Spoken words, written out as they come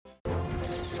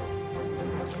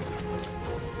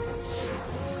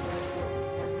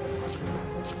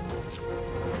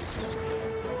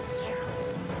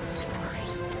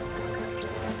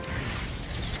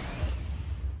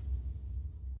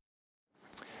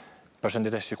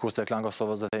Përshëndetje shikues të Klan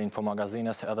Kosovës dhe të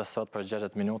infomagazines, edhe sot për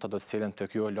 60 minuta do të cilën të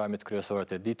kjo lajmit kryesore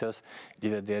të ditës,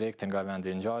 lidhe direkt nga vendi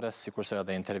i ngjarjes, sikurse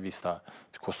edhe intervista.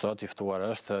 Ku sot i ftuar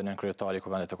është nënkryetari i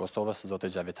Kuvendit të Kosovës,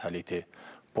 zoti Xhavit Haliti.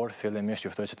 Por fillimisht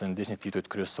ju ftoj që të ndiqni titujt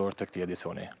kryesor të këtij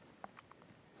edicioni.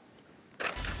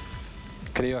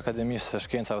 Kriju Akademisë së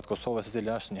Shkencave të Kosovës, i cili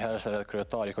është njëherës edhe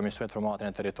kryetari i Komisionit për Matjen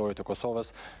e Territorit të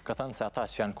Kosovës, ka thënë se ata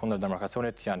që janë kundër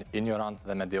demarkacionit janë ignorant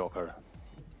dhe mediokër.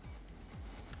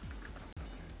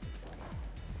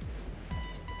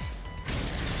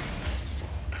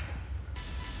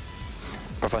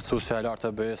 Përfaqësuesja e lartë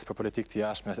të BE-s për politikë të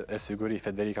jashtme e siguri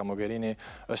Federica Mogherini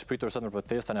është pritur sot në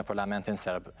protesta në parlamentin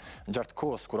serb. Gjatë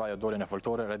kohës kur ajo doli në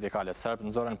foltore, radikalet serb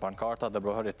nxorën pankarta dhe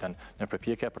brohëritën në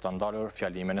përpjekje për të ndalur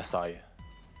fjalimin e saj.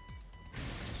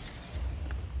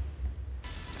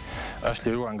 Është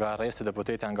liruar nga arresti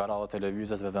deputeti Angaralla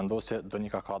Televizës dhe vendosje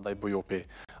Donika Kadaj Bujupi.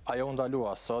 Ajo u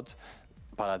ndalua sot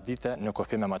para dite në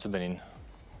kufi me Maqedoninë.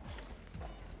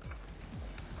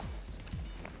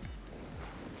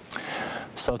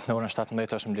 Sot në orën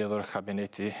 17 është mbledhur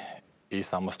kabineti i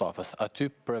Isa Mustafës. Aty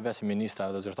përveç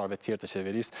ministrave dhe zyrtarëve tjerë të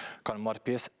qeverisë kanë marrë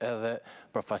pjesë edhe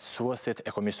përfaqësuesit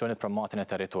e Komisionit për Matjen e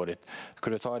Territorit.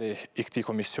 Kryetari i këtij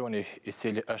komisioni, i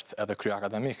cili është edhe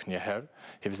kryeakademik njëherë,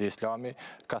 Hivzi Islami,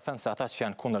 ka thënë se ata që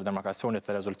janë kundër demarkacionit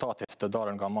dhe rezultatit të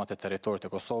darën nga matja e territorit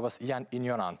të Kosovës janë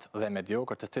ignorant dhe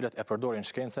mediokër, të cilët e përdorin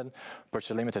shkencën për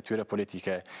qëllimet e tyre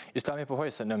politike. Islami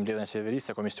pohoi se në mbledhjen e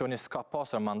qeverisë komisioni s'ka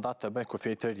pasur mandat të bëjë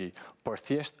kufi të ri, por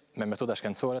thjesht me metoda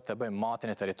shkencore të bëjë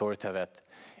matjen e territorit të vet.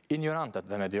 Ignorantët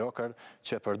dhe mediokër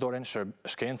që përdorin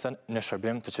shkencën në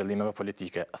shërbim të qëllimeve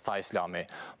politike, tha Islami.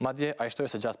 Madje ai shtoi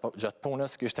se gjatë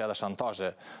punës kishte edhe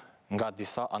shantazhe nga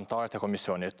disa anëtarë të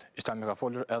komisionit. Islami ka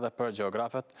folur edhe për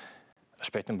gjeografët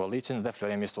Shpejtin Bolliqin dhe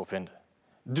Florin Misufin.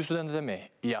 2 studentët e mi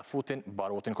i afutin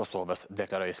barutin Kosovës,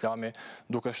 deklaroi Islami,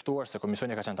 duke shtuar se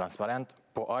komisioni ka qenë transparent,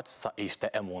 po aq sa ishte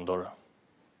e mundur.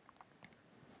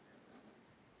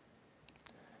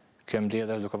 Kjo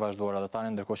mbledhje është duke vazhduar edhe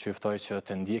tani, ndërkohë që ju ftoj që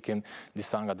të ndjekim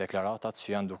disa nga deklaratat që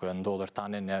janë duke ndodhur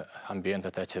tani në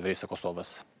ambientet e qeverisë së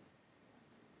Kosovës.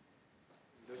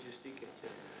 Logjistike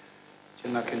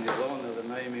që na keni dhënë dhe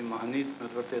na jemi mahnit me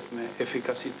të vërtet me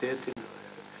efikasitetin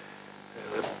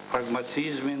dhe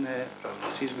pragmatizmin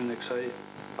e kësaj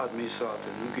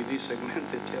administrate. Nuk I di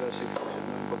segmente tjera se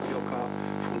funksionojnë, por kjo ka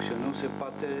funksionuar se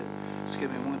patë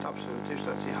s'kemi mund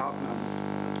absolutisht asnjë hap në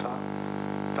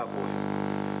ta bojë.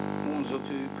 Unë,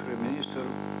 zoti kryeministër,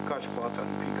 kaq pata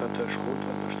në pika të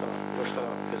shkurtra, ndoshta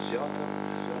e zgjata,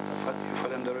 ju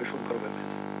falenderoj shumë për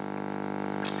vëmendje.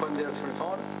 Faleminderit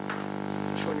kryetar.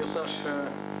 Shumë ju thash,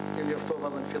 ju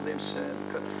luftova në fillim se në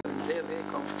këtë mbledhje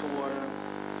kam ftuar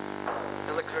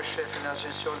edhe kryeshefin e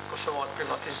Agjencionit Kosova të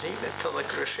Privatizimit, edhe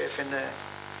kryeshefin e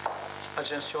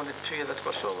Agjencionit të Pyjeve të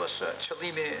Kosovës.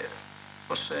 Qëllimi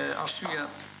ose arsyeja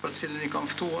për cilën I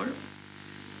kam ftuar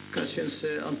ka qenë se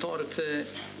anëtarët e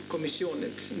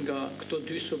komisionit nga këto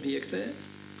 2 subjekte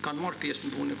kanë marrë pjesë në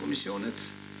punën e komisionit,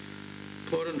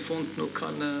 por në fund nuk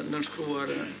kanë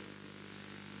nënshkruar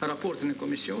raportin e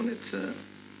komisionit.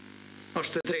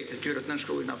 Është e drejtë e tyre të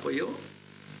nënshkruajnë apo jo,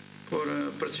 por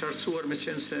për të qartësuar me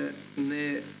qenë se ne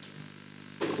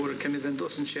kur kemi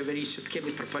vendosur në qeveri që të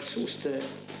kemi përfaqësues të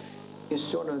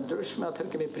institucioneve ndryshme,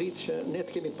 atëherë kemi pritë që ne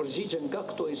të kemi përgjigje nga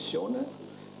këto institucione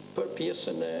për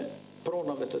pjesën e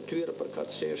pronave të tyre, për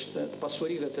kaqësisht të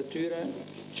pasurive të tyre,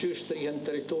 që shtrihen në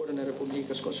territorin e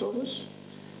Republikës Kosovës,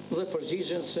 dhe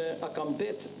përgjigjen se a ka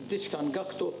mbet diçka nga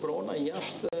këto prona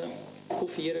jashtë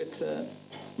kufirit,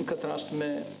 në këtë rast me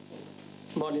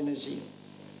Malin e Zi.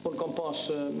 Unë kam pas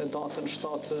me datën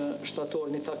 7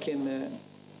 shtator një takim me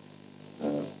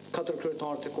 4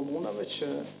 kryetarët e komunave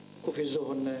që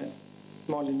kufizohen në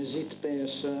Malin e Zi të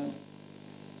PS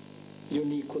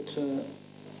Junikut,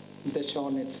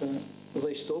 Beçanit dhe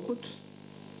Istokut,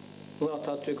 dhe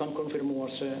ata aty kanë konfirmuar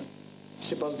se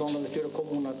sipas dhënave të tyre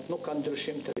komunat nuk kanë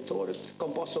ndryshim territorit. Kam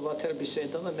pasur atëherë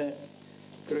biseda edhe me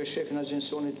kryeshefin e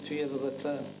Agjencionit të Pyjeve dhe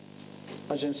të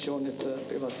Agjencionit të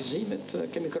Privatizimit.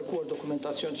 Kemi kërkuar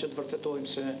dokumentacion që të vërtetojmë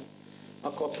se a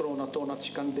ka prona tona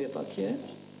që kanë mbet atje.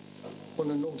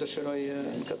 Unë nuk dëshiroj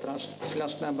në këtë rast të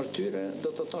flas në emër tyre, do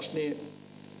të thosh një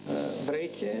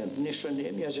vrejtje, një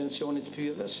shënim I Agjencionit të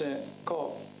Pyjeve se ka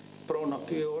prona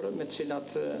pyjore me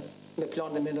cilat me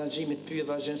planin e menaxhimit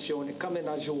pyjeve agjencioni ka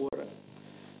menaxhuar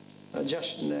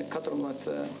 614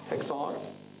 hektar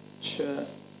që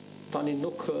tani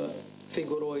nuk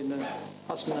figurojnë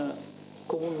as në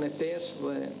komunën e 5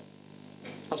 dhe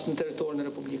as në territorin e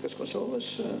Republikës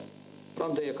Kosovës.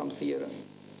 Prandaj e kam thirrë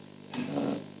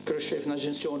kryeshefin e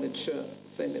agjencionit që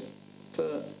themi të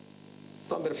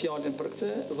ta merr fjalën për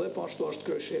këtë dhe po ashtu është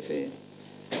kryeshefi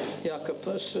i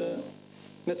AKP-s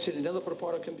me të cilin edhe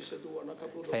përpara kemi biseduar na ka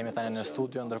bërë. Themi tani në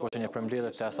studio, ndërkohë që një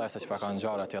përmbledhje të asaj se çfarë kanë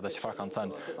ngjarë atje dhe çfarë kanë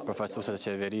thënë përfaqësuesit e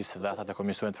qeverisë dhe ata të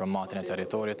Komisionit për Matjen e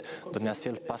Territorit, do të na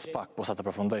sjell pas pak posa të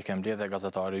përfundoj këtë mbledhje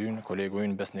gazetari ynë, kolegu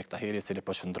ynë Besnik Tahiri, i cili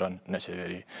po qëndron në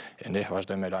qeveri. E ne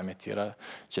vazhdojmë me lajme të tjera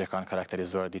që kanë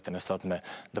karakterizuar ditën e sotme.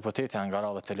 Deputeti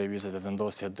Angara dhe televizit e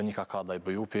vendosje Donika Kadaj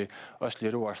Bujupi është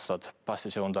liruar sot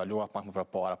pasi që u ndalua pak më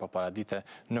përpara dite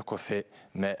në kufi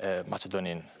me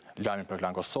Maqedoninë. Lajmin për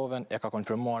Klan Kosovën e ka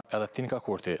konfirmuar edhe Tinika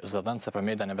Kurti, zëdhënëse për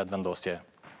median e vetë vendosje.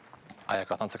 Aja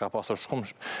ka thënë se ka pasur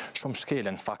shumë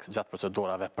shkele në fakt gjatë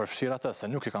procedurave, përfshirë atë se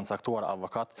nuk i kanë caktuar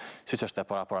avokat, siç është e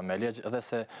para me ligj, dhe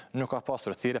se nuk ka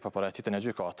pasur thirrje për paratitjen e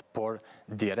gjykatë, por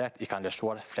direkt i kanë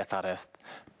lëshuar fletarest.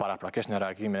 Paraprakisht në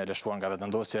reagimin e lëshuar nga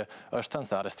vetëvendosje, është thënë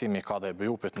se arrestimi i Kadaj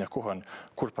Bujupit në kohën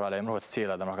kur paralajmërohet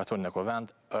sjellja e demarkacionit në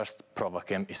kuvend është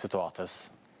provokim i situatës.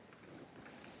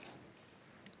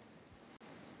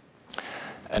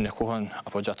 E në kohën,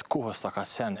 apo gjatë kohës sa ka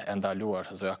qenë e ndaluar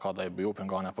zoja Kadaj Bujupi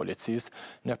nga ana e policisë,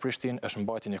 në Prishtinë është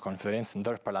mbajtur një konferencë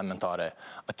ndërparlamentare.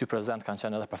 Aty prezent kanë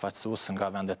qenë edhe përfaqësues nga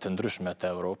vende të ndryshme të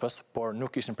Evropës, por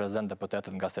nuk ishin prezent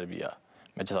deputetët nga Serbia.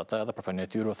 Megjithatë, edhe përfaqësuesi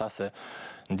i tyre tha se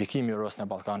ndikimi i Rusë në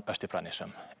Ballkan është i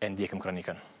pranishëm. E ndjekim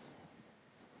kronikën.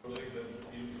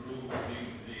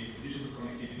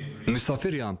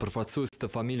 Mysafir janë përfaqësues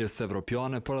të familjes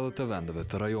evropiane, por edhe të vendeve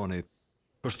të rajonit.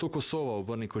 Kështu Kosova u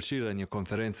bë një koqire një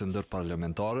konferencë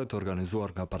ndërparlamentare të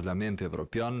organizuar nga Parlamenti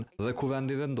Evropian dhe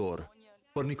Kuvendi Vendor,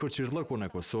 por një koqirllëkun e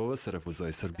Kosovës e refuzoi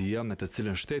Serbia, me të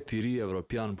cilën shteti i ri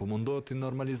evropian po mundohet të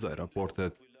normalizojë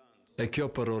raportet. E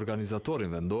kjo për organizatorin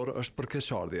vendor është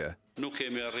përkeqardhje. Nuk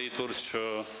kemi arritur që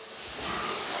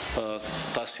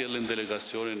ta sjellin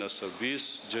delegacionin e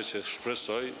Serbisë, gjë që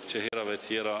shpresoj që herave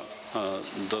tjera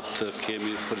do të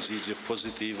kemi përgjigje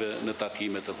pozitive në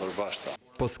takimet e përvashta.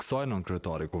 Pas kësaj,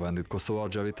 nënkryetari i Kuvendit Kosova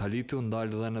Xhavit Haliti u ndal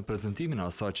dhe në prezantimin e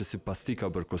asaj që sipas tij ka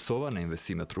bërë Kosova në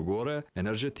investimet rrugore,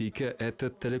 energjetike e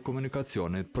të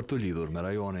telekomunikacionit për të lidhur me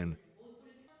rajonin.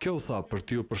 Kjo u tha për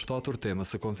t'u përshtatur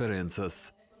temës së konferencës,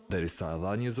 derisa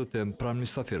dha një zotim pranë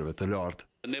mysafirëve të lartë.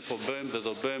 Ne po bëjmë dhe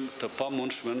do bëjmë të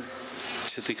pamundshmën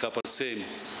që t'i kapërcejmë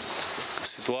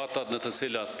situatat në të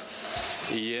cilat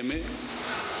jemi,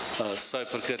 sa i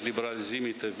përket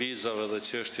liberalizimit të vizave dhe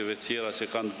çështjeve tjera që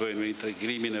kanë të bëjnë me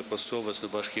integrimin e Kosovës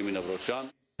në Bashkimin Evropian.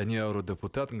 E një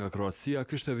eurodeputat nga Kroacia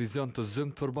kishte vizion të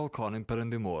zymt për Ballkanin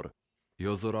perëndimor.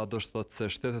 Jozo Radosh thotë se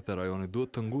shtetet e rajonit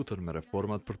duhet të ngutën me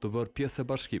reformat për të bërë pjesë e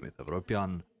Bashkimit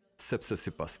Evropian, sepse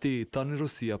sipas tij tani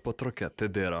Rusia po troket te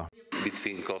dera.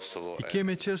 I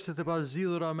kemi çështjet e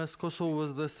pazgjidhura mes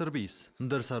Kosovës dhe Serbisë,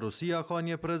 ndërsa Rusia ka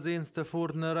një prezencë të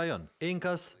fortë në rajon,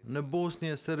 enkas në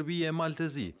Bosnjë, Serbi e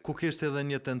Maltezi, ku kishte edhe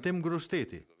një tentim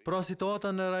grushteti. Pra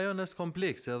situata në rajon është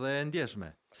komplekse dhe e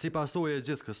ndjeshme. Si pasojë e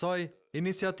gjithë kësaj,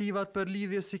 iniciativat për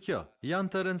lidhje si kjo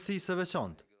janë të rëndësisë së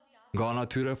veçantë. Nga ana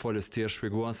tyre, folës tjerë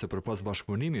shpjeguan se përpas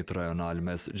bashkëpunimit rajonal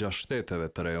mes 6 shteteve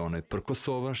të rajonit për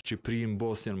Kosovën, Shqipërinë,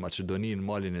 Bosnjën, Maqedoninë,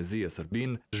 Malin e Zi e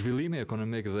Serbinë, zhvillimi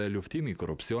ekonomik dhe luftimi i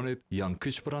korrupsionit janë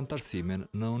kyç për antarësimin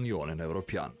në Unionin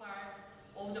Evropian.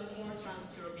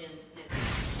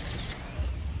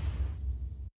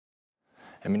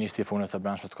 Ministri i Punës së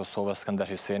Brendshme të Kosovës,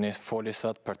 Skënder Hyseni, foli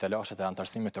sot për telashet e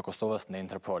antarësimit të Kosovës në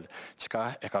Interpol, çka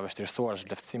e ka vështirësuar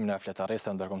zhvlerësimin e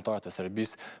fletarësisë ndërkombëtare të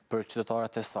Serbisë për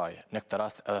qytetarët e saj, në këtë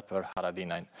rast edhe për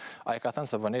Haradinajn. Ai ka thënë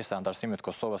se vonesa e antarësimit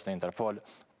të Kosovës në Interpol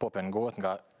po pengohet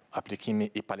nga aplikimi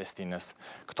i Palestinës.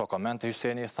 Këto komente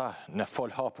Hyseni tha në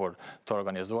fol hapur të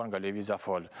organizuar nga Lëvizja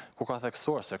Fol, ku ka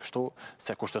theksuar se kështu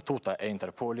se kushtetuta e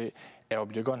Interpoli e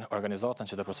obligon organizatën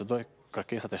që të procedojë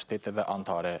kërkesat e shteteve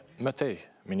anëtare. Më tej,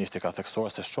 ministri ka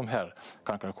theksuar se shumë herë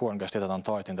kanë kërkuar nga shtetet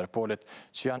anëtare të Interpolit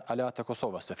që janë aleatë të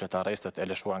Kosovës se fletarësisët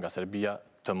e lëshuar nga Serbia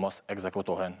të mos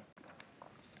ekzekutohen.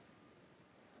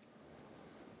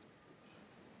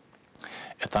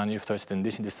 E tani juftoj që të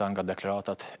ndiqni disa nga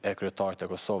deklaratat e kryetarit të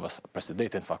Kosovës,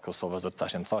 presidentin fakt Kosovës do të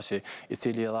Hashim Thaçi, i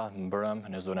cili dha mbrëm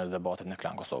në zonën e debatit në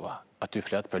Klan Kosova. Aty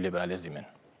flet për liberalizimin.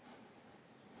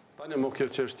 Tani më kjo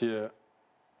çështje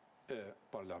e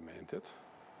parlamentit,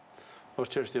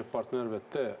 është çështje partnerëve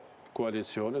të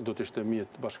koalicionit, do të ishte mirë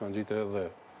të bashkangjitë edhe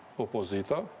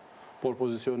opozita, por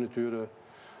pozicioni i tyre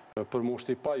për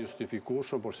moshti pa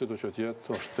justifikueshëm, por sido që të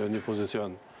jetë është një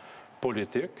pozicion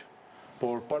politik.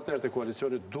 Por partnerët e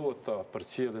koalicionit duhet ta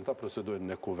përcjellin, ta procedojnë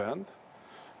në kuvend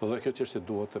dhe kjo çështje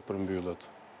duhet të përmbyllet.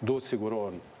 Duhet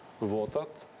sigurohen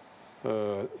votat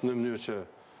në mënyrë që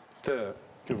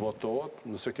të votohet,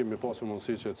 nëse kemi pasur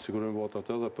mundësi që të sigurojmë votat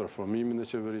edhe për formimin e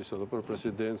qeverisë, edhe për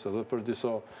presidencë, edhe për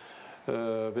disa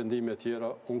vendime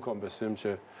tjera, unë kam besim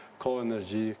që ka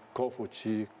energji, ka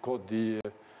fuqi, ka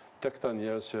dije, të këta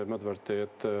njerës që me të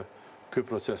vërtet ky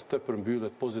proces të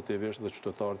përmbyllet pozitivisht dhe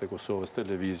qytetarët e Kosovës,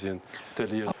 televizin,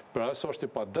 Pra së është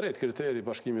i pa drejt kriteri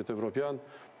Bashkimit Evropian,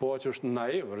 po që është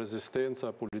naiv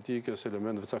rezistenca politike së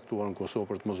elementëve caktuar në Kosovë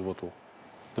për të mos votu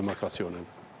demarkacionin.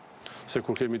 Se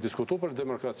kur kemi diskutu për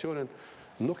demarkacionin,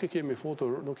 nuk i kemi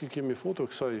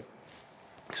futur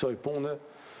kësaj pune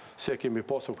se kemi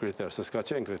pasur kriter, se s'ka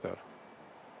qenë kriter.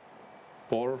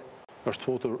 Por është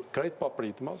futur krejt pa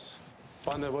pritmas,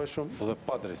 pa nevojshëm dhe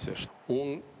pa drejtësisht.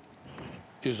 Unë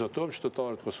i zotoj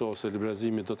qytetarët Kosovës se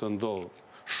liberalizimi do të ndodhë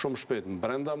shumë shpejt në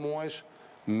brenda muajsh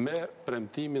me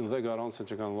premtimin dhe garancën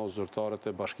që kanë dhënë zyrtarët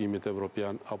e Bashkimit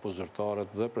Evropian apo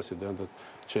zyrtarët dhe presidentët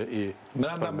që i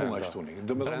brenda muajsh tuni,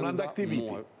 do të thonë brenda këtij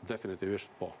viti.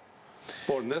 Definitivisht po.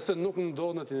 Por nëse nuk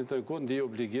ndodh në të kohë ndi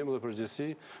obligim dhe përgjegjësi,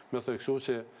 me theksu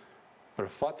që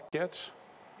për fat keq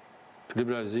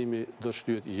liberalizimi do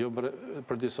shtyhet jo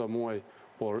për disa muaj,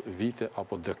 por vite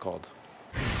apo dekadë.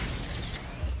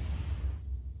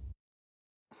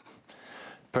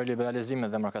 Për liberalizimin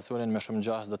dhe demarkacionin me shumë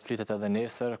gjash do të flitet edhe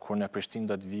nesër, kur në Prishtinë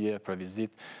do të vije për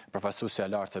vizit përfaqësuesja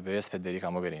e lartë e BE-s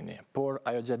Federica Mogherini. Por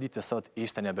ajo gjatë ditës sot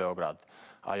ishte në Beograd.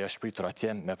 Ajo është shpritur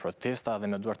atje me protesta dhe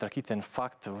me duar tërkitje në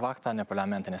fakt vakta në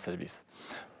parlamentin e Serbisë.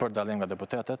 Për dallim nga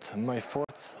deputetët, më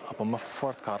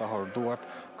fort ka rrahur duart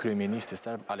kryeministri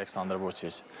serb Aleksandar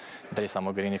Vučić. Derisa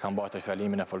Mogherini ka mbajtur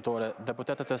fjalimin e foltore,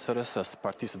 deputetët e SRS-s,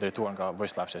 partisë së drejtuar nga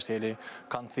Vojislav Šešelji,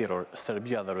 kanë thirrur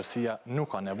Serbia dhe Rusia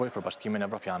nuk ka nevojë për Bashkimin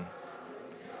Evropian.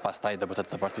 Pastaj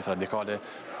deputetët e Partisë Radikale,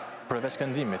 përveç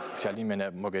këndimit, fjalimin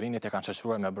e Mogherinit e kanë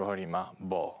shoqëruar me brohërima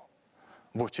bo.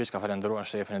 Vučić ka falendëruar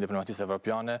shefin e diplomacisë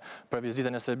evropiane për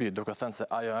vizitën e Serbisë, duke thënë se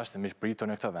ajo është mirëpritur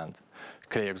në këtë vend.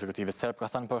 Kryeji i ekzekutivit serb ka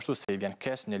thënë po ashtu se i vjen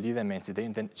keq në lidhje me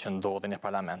incidentin që ndodhi në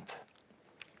parlament.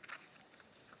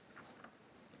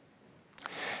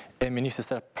 Ministri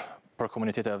serb për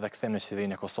komunitetet dhe kthim në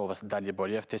qeverinë e Kosovës, Dalje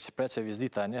Borjevti, shpreh që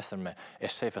vizita e nesërme e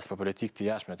shefes për politikë të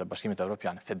jashtme të Bashkimit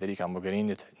Evropian, Federica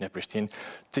Mogherinit, në Prishtinë,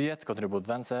 të jetë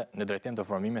kontributdhënëse në drejtim të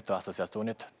formimit të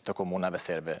asociacionit të komunave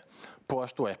serbe. Po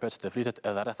ashtu e shpreh që të flitet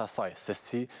edhe rreth asaj se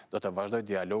si do të vazhdojë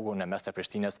dialogu në mes të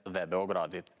Prishtinës dhe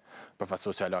Beogradit.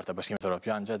 Përfaqësuesja e lartë e Bashkimit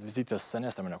Evropian gjatë vizitës së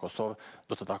nesërme në Kosovë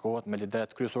do të takohet me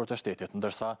liderët kryesorë të shtetit,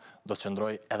 ndërsa do të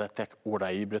qëndrojë edhe tek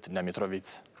ura e Ibrit në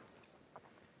Mitrovic.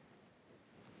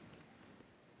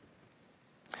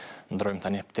 Ndrojmë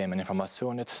tani temën e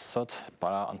informacionit. Sot,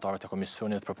 para anëtarët e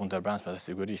Komisionit për Punë të Brendshme dhe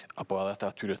Siguri, apo edhe të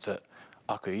atyre të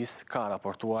AKI-s, ka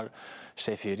raportuar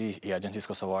shefi i ri i Agjencisë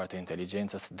Kosovare të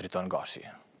Inteligjencës, Driton Gashi.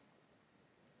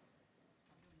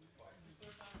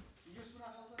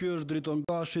 Ky është Driton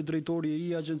Gashi, drejtori i ri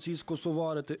i Agjencisë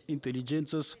Kosovare të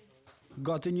Inteligjencës.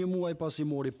 Gati një muaj pasi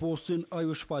mori postin, ai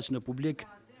u shfaq në publik.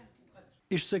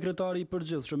 Ish sekretari i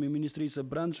përgjithshëm i Ministrisë së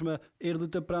Brendshme erdhi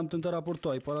të premten të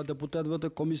raportoj para deputetëve të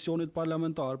Komisionit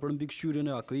Parlamentar për mbikëqyrjen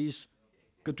e AKI-s.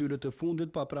 Këtyre të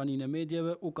fundit, pa praninë e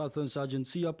medjave, u ka thënë se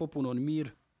agjencia po punon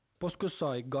mirë. Pos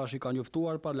kësaj, Gashi ka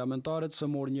njoftuar parlamentarët se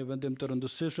mori një vendim të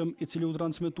rëndësishëm, i cili u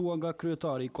transmetua nga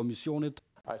kryetari i komisionit.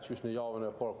 Ai qysh në javën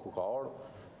e parë ku ka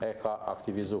ardhur, e ka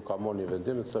aktivizuar, ka marrë një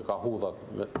vendim, se ka hudhat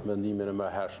vendimin e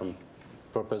mëhershëm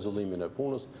për pezullimin e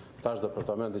punës, tash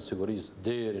Departamenti i Sigurisë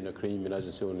deri në krijimin e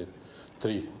agjencionit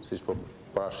 3, siç po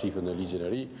parashifet në ligjin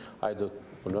e ri, ai do të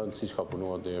punon siç ka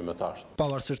punuar deri më tash.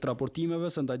 Pavarësisht raportimeve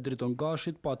se ndaj Driton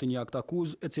Gashit pati një akt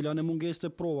akuzë e cila në mungesë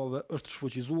të provave është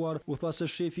shfuqizuar, u tha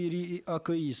se shefi i ri i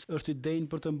AKI-s është i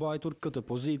denjë për të mbajtur këtë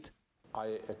pozitë.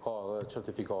 Ai e ka dhe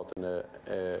certifikatin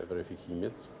e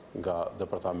verifikimit nga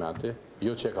departamenti,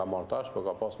 jo që e ka marrë tash, por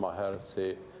ka pas më herë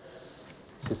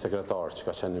si sekretar që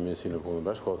ka qenë në Ministrinë e Punës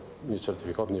Brendshme, një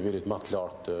certifikat nivelit më të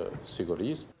lartë të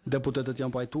sigurisë. Deputetët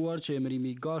janë pajtuar që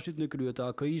emërimi i Gashit në krye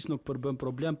të AKI-s nuk përbën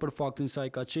problem për faktin se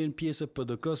ai ka qenë pjesë e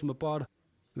PDK-s më parë,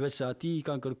 veç se atij i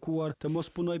kanë kërkuar të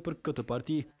mos punojë për këtë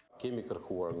parti. Kemi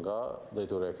kërkuar nga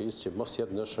drejtori i AKI-s që mos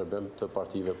jetë në shërbim të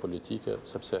partive politike,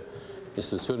 sepse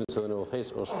institucioni që në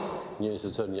udhëheq është një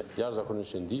institucion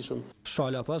jashtëzakonisht i ndihshëm.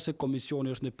 Shala tha se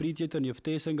komisioni është në pritje të një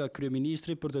ftese nga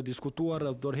kryeministri për të diskutuar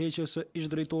rreth dorëheqjes së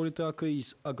ish-drejtorit të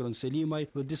AKI-s, Agron Selimaj,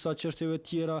 dhe disa çështjeve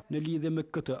tjera në lidhje me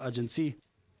këtë agjenci.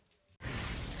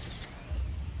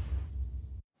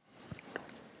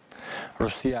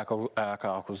 Rusia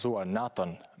ka akuzuar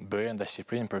NATO-n BE-n dhe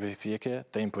Shqipërinë për përpjekje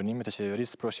të imponimit të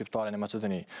qeverisë pro-shqiptare në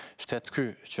Maqedoni. Shtetë ky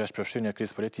që është përfshirë në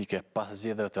krizë politike pas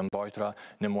zgjedhjeve të mbajtura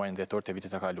në muajin dhjetor të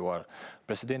vitit të kaluar.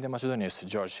 Presidenti i Maqedonisë,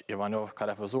 Gjorgj Ivanov, ka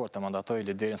refuzuar të mandatojë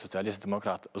liderin socialist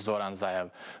demokrat Zoran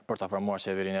Zaev për të formuar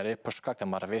qeverinë e re për shkak të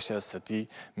marrëveshjes së tij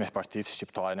me partitë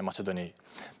shqiptare në Maqedoni.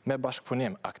 Me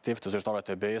bashkëpunim aktiv të zyrtarëve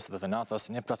të BE-s dhe të NATO-s,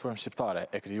 një platformë shqiptare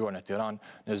e krijuar në Tiranë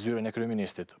në zyrën e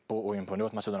kryeministit, po u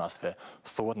imponohet maqedonasëve,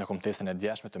 thuhet në kumtesën e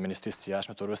djeshme të Ministrisë së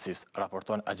Jashtme të Rusisë,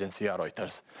 raporton agjencia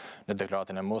Reuters. Në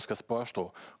deklaratën e Moskës po ashtu,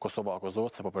 Kosova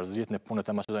akuzohet se po përzihet në punët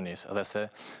e Maqedonisë dhe se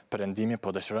perëndimi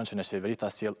po dëshiron që në qeveri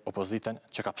ta sjellë opozitën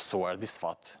që ka psuar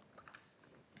disfat.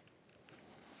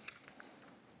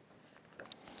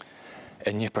 E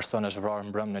një person është vrarë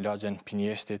mbrëm në lagjen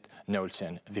Pinjeshtit në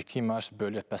Ulqin. Viktima është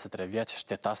bële 53 vjeç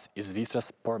shtetas i Zvicrës,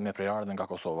 por me prejardhën nga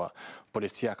Kosova.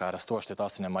 Policia ka arrestuar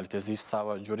shtetasin e Malitezisë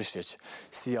Sava Gjurišić,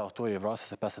 si autori i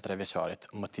vrasjes së 53 vjeçarit.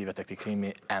 Motivet e këtij krimi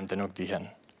ende nuk dihen.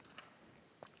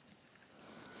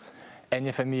 E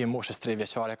një fëmijë moshës 3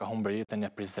 vjeçare ka humbur jetën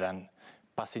në Prizren,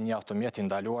 pasi një automjet i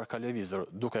ndaluar ka lëvizur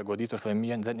duke goditur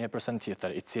fëmijën dhe një person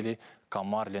tjetër i cili ka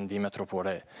marrë lëndime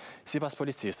trupore. Sipas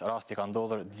policisë, rasti ka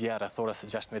ndodhur dje rreth orës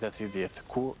 16:30,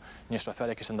 ku një shofer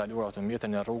e kishte ndaluar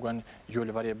automjetin në rrugën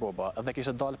Julvari Boba dhe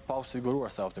kishte dalë pa u siguruar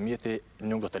se automjeti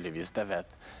nuk do të lëvizte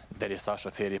vet. Derisa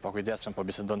shoferi i pakujdesshëm po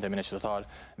bisedonte me një qytetar,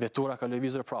 vetura ka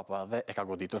lëvizur prapa dhe e ka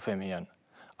goditur fëmijën.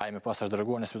 Ai më pas është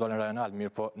dërguar në spitalin rajonal,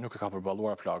 mirë po nuk e ka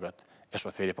përballuar plagët. E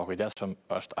shoferi i pakujdesshëm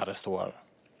është arrestuar.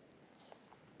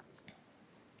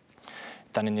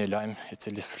 Tani një lajm i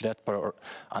cili flet për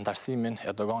antarësimin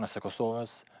e doganës së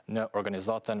Kosovës në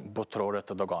organizatën botërore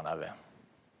të doganave.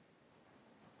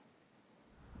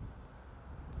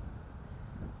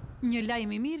 Një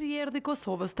lajm i mirë i erdhi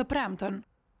Kosovës të premten.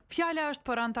 Fjala është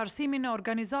për antarësimin në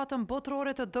organizatën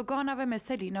botërore të doganave me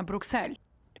seli në Bruksel.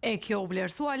 E kjo u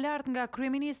vlerësua lart nga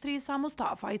kryeministri Isa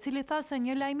Mustafa, i cili tha se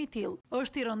një lajm i tillë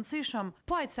është i rëndësishëm,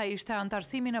 paç sa ishte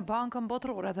antarësimi në Bankën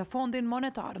Botërore dhe Fondin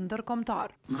Monetar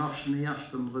Ndërkombëtar. Mrafshën e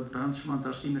jashtëm dhe të brendshëm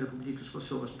antarësimi i Republikës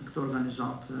Kosovës në këtë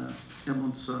organizatë e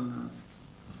mundson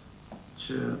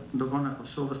që dogana e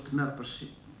Kosovës të merr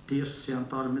pjesë si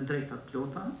antar me drejta të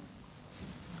plota.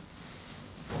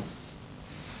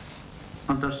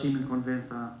 Antarësimin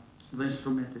konventa dhe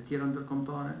instrumente tjera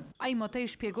ndërkombëtare. Ai më tej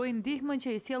shpjegoi ndihmën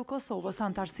që i sjell Kosovës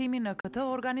antarësimi në këtë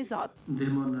organizatë.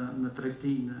 Ndihmon në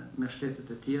tregtinë me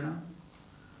shtetet e tjera,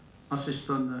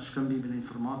 asiston në shkëmbimin e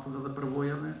informatave dhe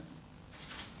përvojave,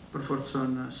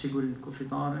 përforcon sigurinë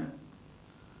kufitare,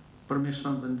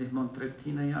 përmirëson dhe ndihmon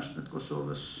tregtinë e jashtme të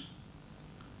Kosovës,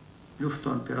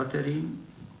 lufton piraterinë,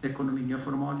 ekonominë jo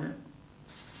formale,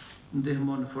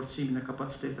 ndihmon në forcimin e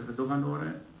kapaciteteve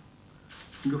doganore,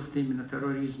 luftimin e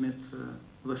terrorizmit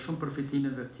dhe shumë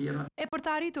përfitimeve tjera. E për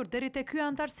të arritur deri te ky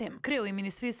antarësim, kreu i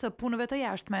Ministrisë së Punëve të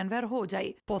Jashtme Enver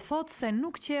Hoxhaj po thotë se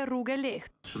nuk qe rrugë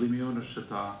lehtë. Qëllimi jonë është që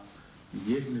ta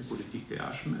ndjekim një politikë të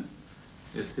jashtme,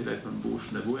 e cila i përmbush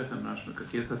nevojat e mbrëmshme,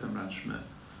 kërkesat e mbrëmshme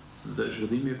dhe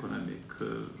zhvillimi ekonomik,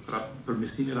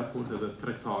 përmirësimi i raporteve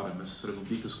tregtare mes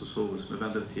Republikës Kosovës me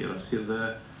vende të tjera, si dhe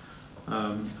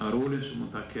rolin që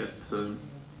mund ta ketë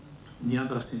një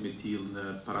antarësim i tillë në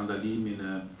parandalimin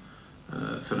e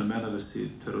fenomeneve si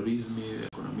terrorizmi,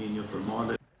 ekonominë jo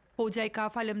formale. Hoxhaj ka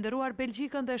falenderuar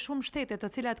Belgjikën dhe shumë shtete të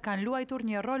cilat kanë luajtur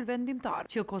një rol vendimtar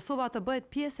që Kosova të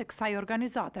bëhet pjesë e kësaj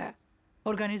organizate.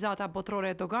 Organizata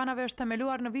botërore e doganave është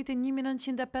themeluar në vitin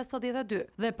 1952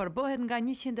 dhe përbëhet nga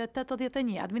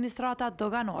 181 administrata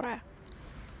doganore.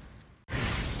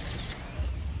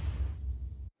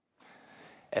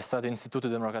 Estati Instituti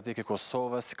Demokratik i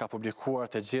Kosovës ka publikuar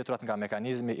të gjeturat nga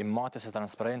mekanizmi i matjes e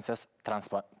transparencës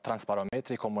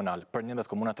transparometri komunal për 11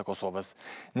 komunat të Kosovës.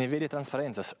 Niveli i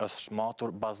transparencës është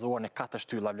shmatur bazuar në 4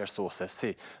 shtylla vlerësuese,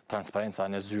 si transparenca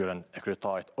në zyrën e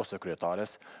kryetarit ose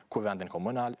kryetares, kuvendin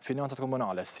komunal, financat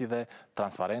komunale, si dhe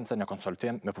transparenca në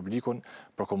konsultim me publikun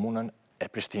për komunën e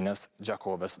Prishtinës,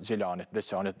 Gjakovës, Gjelanit,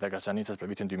 Deçanit dhe Graçanicës për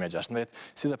vitin 2016,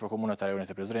 si dhe për komunat e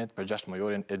rajonit të Prizrenit për 6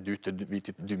 mujorin e 2 të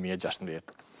vitit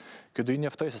 2016. Ky do i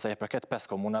njoftoi se sa i përket 5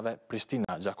 komunave,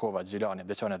 Prishtina, Gjakova, Gjelani,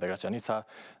 Deçanit dhe Graçanica,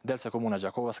 del se komuna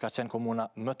Gjakovës ka qenë komuna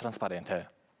më transparente.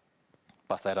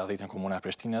 Pastaj radhitën komuna e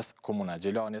Prishtinës, komuna e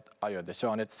Gjelanit, ajo e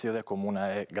Deçanit, si dhe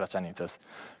komuna e Graçanicës.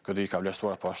 Ky do i ka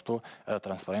vlerësuar po ashtu edhe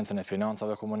transparencën e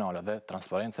financave komunale dhe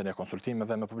transparencën e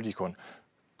konsultimeve me publikun,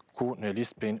 ku në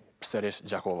listë prin sërish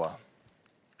Gjakova.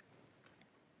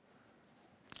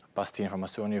 Pas ti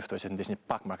informacioni juftoj që të ndisht një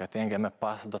pak marketinge, me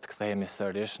pas do të kthehemi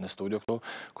sërish në studio këtu,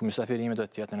 ku mysafirimi do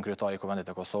të jetë në kryetari i Kuvendit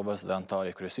të Kosovës dhe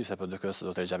antari i kryesisë së PDK-s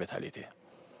Dr. Xhavit Haliti.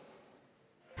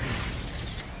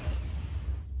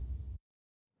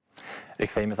 I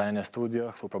kthehemi tani në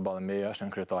studio, këtu përballë meja është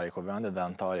kryetari i Kuvendit dhe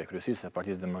anëtari i kryesisë së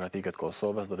Partisë Demokratike të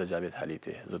Kosovës, zotë Xhavit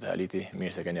Haliti. Zotë Haliti,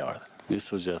 mirë se keni ardhur. Mirë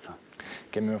se u gjeta.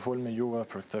 Kemi më folur me juve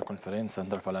për këtë konferencë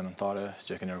ndërparlamentare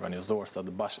që keni organizuar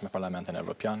sot bashkë me Parlamentin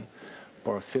Evropian,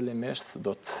 por fillimisht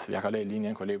do të ja kaloj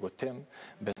linjën kolegut tim,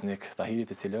 Besnik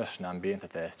Tahirit, i cili është në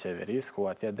ambientet e qeverisë,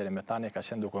 ku atje deri më tani ka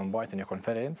qenë duke mbajtur një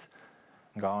konferencë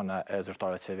nga ana e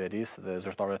zyrtarëve të qeverisë dhe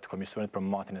zyrtarëve të Komisionit për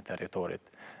Mbatin e Territorit.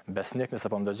 Besnik, nëse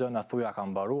po më dëgjon, na thuaj, ka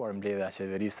mbaruar mbledhja e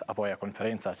qeverisë apo ajo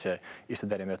konferenca që ishte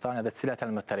deri më tani dhe cilat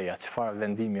janë më të reja, çfarë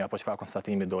vendimi apo çfarë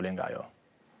konstatimi doli nga ajo?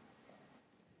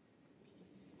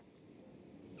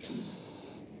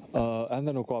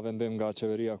 Ende nuk ka vendim nga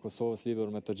qeveria e Kosovës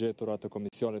lidhur me të gjeturat e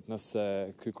komisionit nëse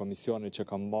ky komisioni që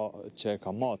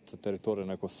ka marrë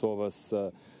territorin e Kosovës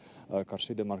ka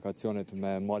shi demarkacionit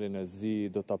me malin e zi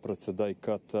do të procedoj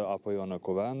këtë apo jo në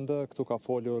Kuvend. Këtu ka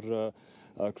folur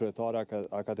kryetari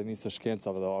Akademisë së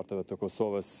Shkencave dhe Arteve të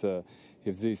Kosovës,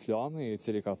 Hivzi Islami, i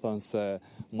cili ka thënë se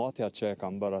matja që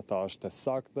kanë bërë ata është e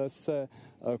saktë dhe se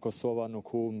Kosova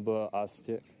nuk humbë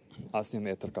asnjë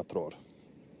metër katror.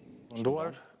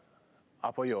 Nduar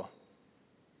apo jo?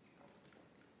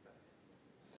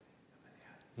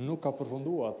 Nuk ka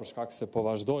përfunduar për shkak se po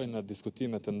vazhdojnë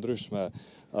diskutimet të ndryshme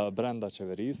brenda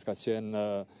qeverisë, ka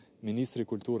qenë Ministri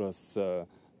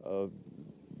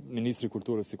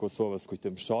Kulturës i Kosovës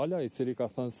Kujtim Shala, i cili ka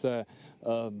thënë se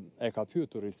e ka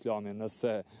pyetur Islamin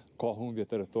nëse ka humbje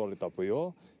territorit apo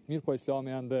jo, mirë po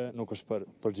Islami ende nuk është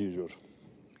përgjigjur.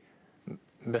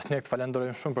 Besnik, të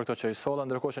falenderojmë shumë për këto që i solla,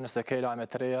 ndërkohë që nëse ke lajme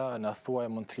të reja, na thuaj,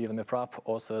 mund të lidhemi prapë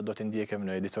ose do t'i ndjekim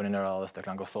në edicionin e radhës të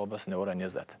KlanKosovës në orën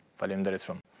 20. Faleminderit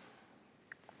shumë.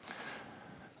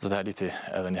 Zotë Haliti,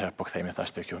 edhe një herë po kthehemi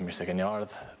tash tek ju, mirë se keni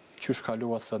ardhur. Qysh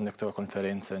kaluat sot në këtë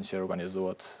konferencën që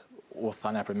organizohet? U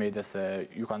thanë për media se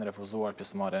ju kanë refuzuar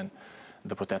pjesëmarrjen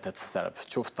deputetët serb,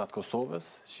 qoftë atë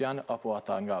Kosovës që janë apo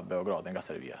ata nga Beogradi, nga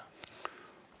Serbia.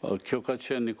 Kjo ka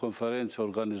qenë një konferencë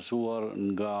organizuar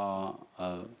nga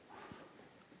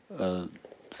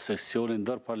seksioni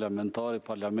ndërparlamentari i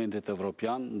Parlamentit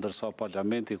Evropian, ndërsa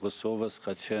Parlamenti i Kosovës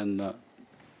ka qenë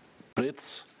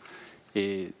pritës i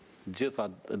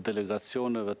gjitha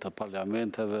delegacioneve të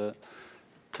parlamenteve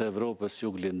të Evropës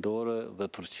juglindore dhe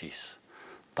Turqisë.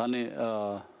 Tani,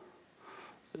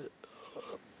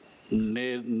 ne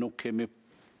nuk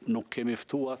kemi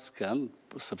ftu askën,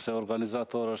 sepse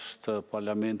organizator është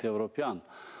Parlamenti Evropian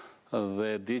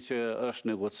dhe di që është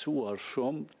negociuar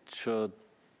shumë që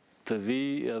të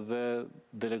vi edhe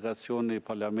delegacioni i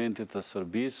Parlamentit të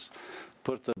Serbisë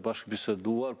për të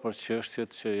bashkëbiseduar për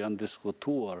çështjet që janë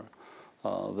diskutuar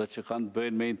dhe që kanë të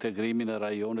bëjnë me integrimin e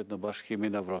rajonit në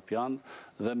Bashkimin Evropian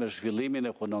dhe me zhvillimin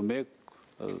ekonomik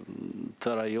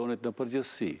të rajonit në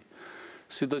përgjithësi.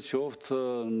 Sidoqoftë,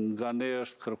 nga ne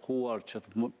është kërkuar që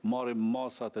të marrim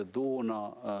masat e duhura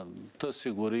të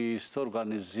sigurisë, të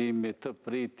organizimit, të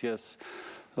pritjes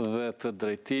dhe të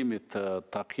drejtimit të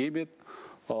takimit.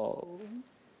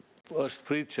 Është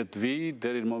prit që të vijë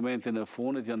deri në momentin e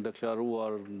fundit, janë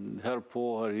deklaruar herë po,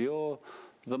 herë jo,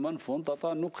 dhe më në fund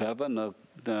ata nuk erdhen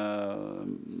në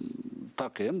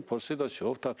takim, por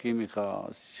sidoqoftë takimi ka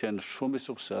qenë shumë i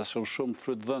suksesshëm, shumë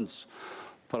frytëdhënës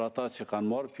për ata që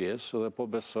kanë marrë pjesë dhe po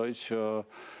besoj që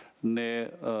ne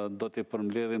do t'i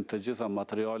përmbledhim të gjitha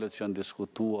materialet që janë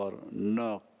diskutuar në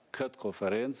këtë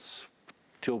konferencë,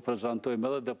 t'ju prezantojmë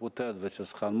edhe deputetëve që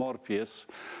s'kanë marrë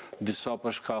pjesë, disa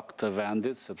për shkak të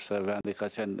vendit, sepse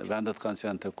vendet kanë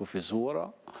qenë të kufizuara,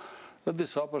 dhe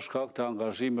disa për shkak të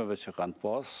angazhimeve që kanë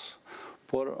pas,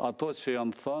 por ato që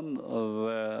janë thënë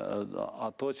dhe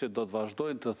ato që do të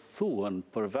vazhdojnë të thuhen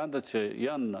për vendet që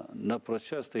janë në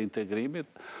proces të integrimit,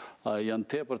 janë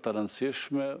tepër të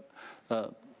rëndësishme,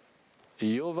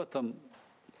 jo vetëm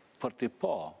për t'i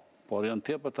pa, por janë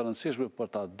tepër të rëndësishme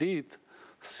për ta ditë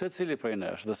secili prej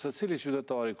nesh dhe secili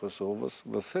qytetari i Kosovës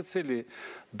dhe secili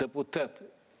deputet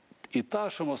i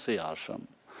tashëm ose jashtëm,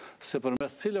 se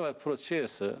përmes cilëve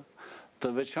procese të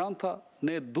veçanta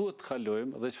ne duhet të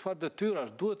kalojmë dhe çfarë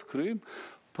detyrash duhet të kryjmë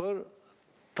për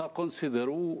ta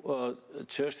konsideru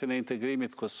çështjen e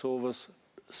integrimit të Kosovës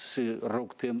si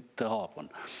rrugtim të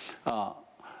hapur.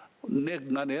 Ne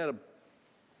nga njerë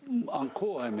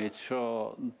ankohemi që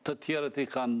të tjerët i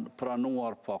kanë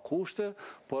pranuar pa kushte,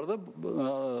 por dhe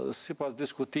sipas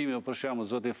diskutimeve, për shembull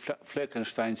zoti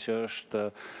Fleckenstein që është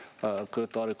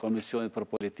kryetari i Komisionit për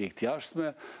Politikë të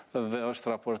Jashtme dhe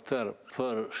është raporter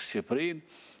për Shqipërinë,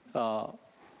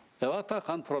 edhe ata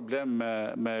kanë problem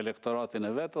me elektoratin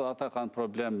e vetë, edhe ata kanë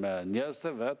problem me njerëzit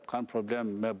e vetë, kanë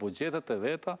problem me buxhetet e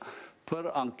veta,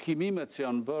 për ankimimet që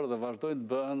janë bërë dhe vazhdojnë të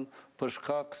bëhen për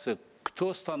shkak se këto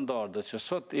standarde që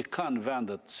sot i kanë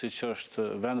vendet, si që është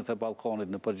vendet e Ballkanit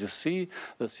në përgjithësi,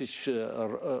 dhe si që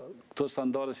këto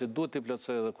standarde që duhet t'i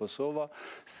plotësojë edhe Kosova,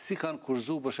 si kanë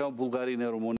kurzu për shembull Bullgarinë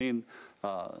e Rumaninë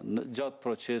gjatë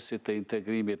procesit të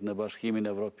integrimit në Bashkimin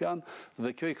Evropian, dhe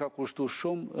kjo i ka kushtu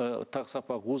shumë taksa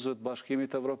paguesve të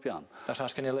Bashkimit Evropian. Tash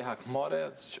është keni lloj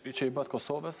hakmarrje që i bëhet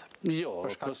Kosovës? Jo,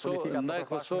 ndaj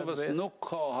Kosovës nuk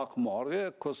ka hakmarrje,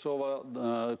 Kosova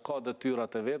ka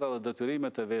detyrat e veta dhe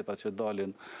detyrimet e veta që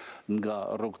dalin nga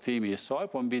rrugtimi i saj,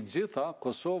 po mbi të gjitha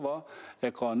Kosova e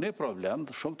ka një problem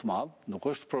shumë të madh, nuk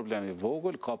është problem i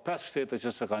vogël, ka 5 shtete që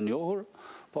se kanë njohur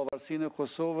pavarësinë e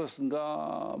Kosovës nga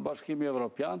Bashkimi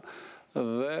Evropian,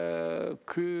 dhe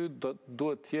ky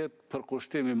duhet të jetë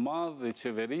përkushtim i madh i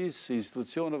qeverisë,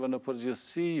 institucioneve në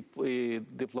përgjithësi, i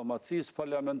diplomacisë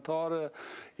parlamentare,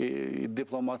 i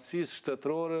diplomacisë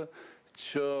shtetërore,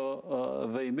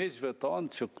 dhe i miqve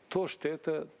tanë që këto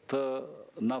shtete të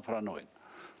na pranojnë.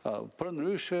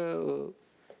 Përndryshe,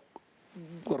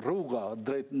 rruga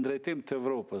në drejtim të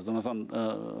Evropës, do të thonë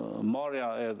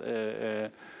marrja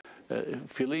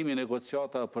fillimi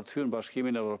negociata për të hyrë në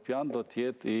Bashkimin Evropian do të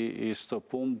jetë i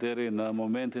stopum deri në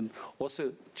momentin ose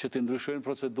që të ndryshojnë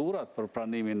procedurat për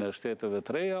pranimin e shteteve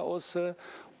të reja ose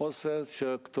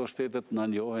që këto shtetet na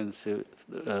njohen si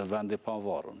vendi pa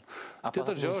pavarur.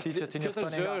 Tjetër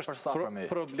gjë është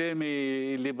problemi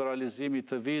i liberalizimit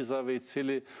të vizave i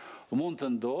cili mund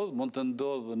të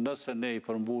ndodhë nëse ne i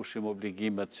përmbushim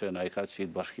obligimet që na i ka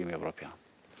qitë Bashkimi Evropian.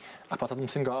 A pa të të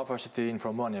mësim nga afër që ti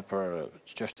informoni për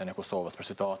çështjen e Kosovës, për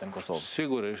situatën në Kosovë?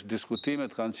 Sigurisht,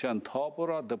 diskutimet kanë qenë të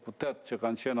hapura, deputet që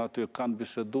kanë qenë aty kanë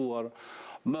biseduar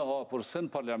më hapur se në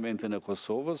Parlamentin e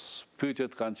Kosovës,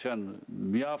 pyetjet kanë qenë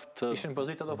mjaft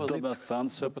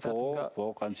domethënëse, po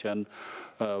kanë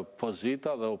qenë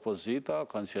pozita dhe opozita,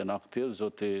 kanë qenë aktiv,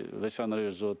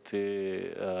 veçanërisht zoti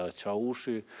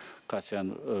Qaushi ka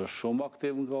qenë shumë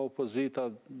aktiv nga opozita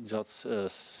gjatë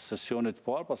sesionit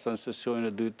parë, pastaj në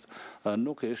sesionin e dytë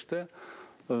nuk ishte,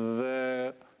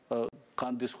 dhe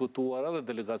kanë diskutuar edhe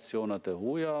delegacionet e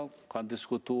huaja, kanë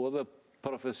diskutuar edhe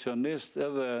profesionist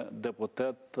edhe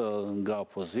deputet nga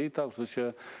opozita, kështu që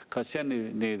ka qenë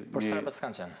një... Por serbët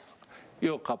s'kanë qenë?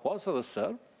 Jo, ka pas edhe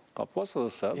serb,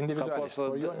 individualisht,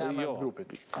 por jo në emër të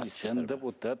grupit. Ka qenë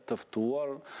deputet të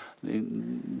ftuar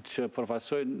që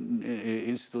përfaqësojnë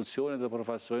institucionet dhe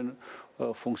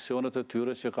përfaqësojnë funksionet e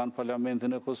tyre që kanë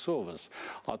Parlamentin e Kosovës.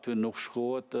 Aty nuk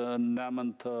shkohet në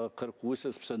emër të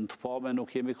kërkuesit, sepse në të pame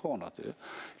nuk jemi kon aty.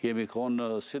 Jemi kon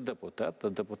si deputet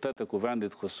e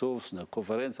Kuvendit Kosovës në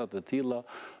konferencat e tilla,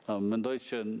 mendoj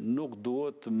që nuk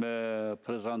duhet me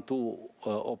prezantu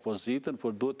opozitën,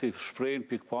 por duhet të shprehin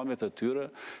pikpamjet e tyre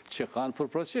që kanë për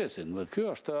procesin.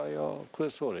 Kjo është ajo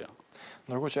kryesorja.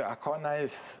 Ndërkohë që a ka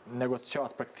ndonjë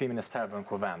negociat për kthimin e serbëve në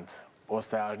kuvend,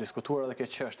 ose a është diskutuar edhe kjo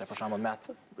çështje, për shembull me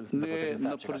deputetin serb?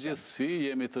 Në përgjithësi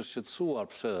jemi të shqetësuar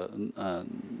pse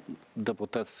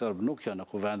deputet serb nuk janë në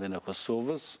kuvendin e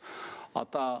Kosovës.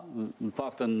 Ata, në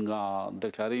paktën nga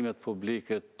deklarimet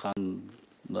publike,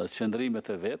 kanë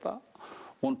qëndrimet e veta.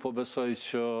 Unë po besoj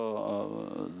që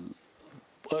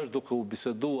është duke u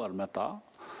biseduar me ta,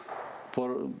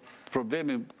 por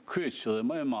problemi kyç dhe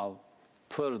më i madh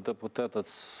për deputetët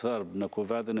serb në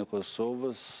kuvendin e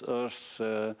Kosovës është se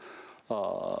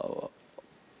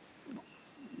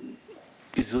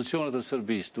institucionet e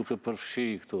Serbisë, duke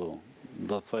përfshi këtu,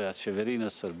 do të thoja qeverinë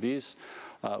e Serbisë,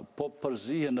 po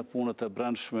përzihen në punët e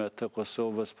brendshme të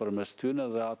Kosovës përmes tyre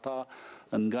dhe ata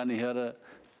nga një herë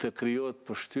të krijohet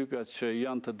përshtypja që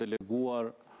janë të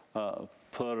deleguar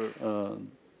për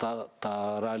ta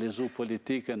realizu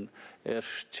politikën e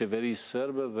qeverisë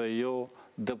serbe dhe jo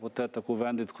deputet të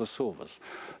Kuvendit Kosovës.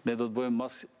 Ne do të bëjmë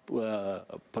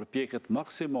përpjekjet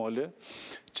maksimale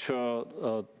që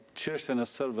çështjen e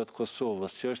serbëve të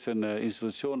Kosovës, çështjen e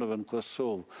institucioneve në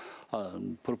Kosovë,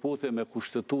 përputhje me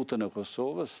kushtetutën e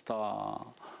Kosovës, ta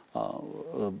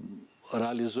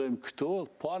realizojmë këto,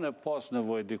 pa ne pas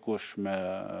nevojë dikush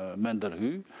me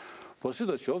ndërhy. Po si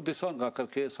do qoftë, disa nga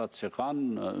kërkesat që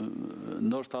kanë,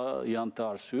 ndoshta janë të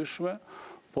arsyeshme,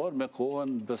 por me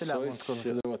kohën besoj Cila mund të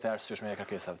konsiderohet e arsyeshme e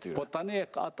kërkesave tyre? Po tani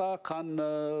ata kanë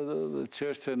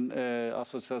çështjen e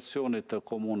asociacionit të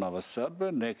komunave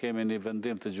serbe, ne kemi një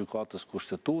vendim të gjykatës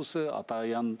kushtetuese, ata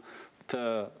janë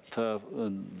të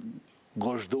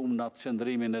gozhduar në atë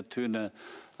qëndrimin e tyre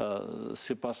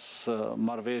sipas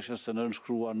marrëveshjes së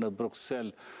nënshkruar në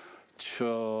Bruksel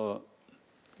që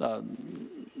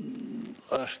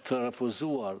është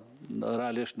refuzuar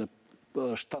realisht në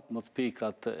 17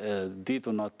 pikat e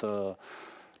dituna të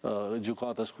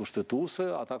gjykatës kushtetuese,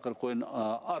 ata kërkojnë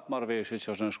atë marrëveshje që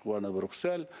është nënshkruar në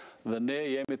Bruksel, dhe ne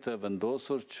jemi të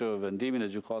vendosur që vendimin e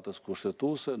gjykatës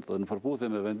kushtetuese, në përputhje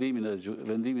me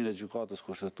vendimin e gjykatës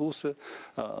kushtetuese,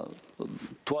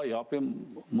 t'ua japim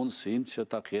mundësinë që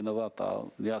ta kenë edhe ata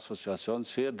një asociacion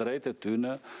që e drejtë e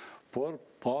tyne, por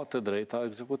pa të drejta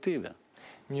ekzekutive.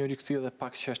 Një rikthye edhe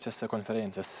pak çështjes së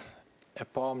konferencës. E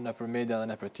pam nëpër media dhe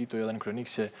nëpër titull edhe në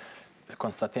kronikë që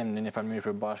konstatim në një farë mënyrë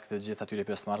përbashkët të gjithë atyre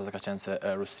pjesëmarrësve ka qenë se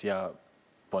Rusia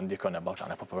po ndikon në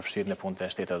Ballkan, po përfshihet në punët e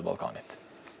Shtetit të Ballkanit.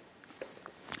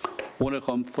 Unë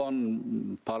kam thënë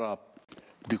para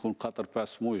dikun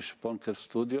 4-5 muajsh po në këtë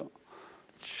studio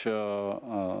që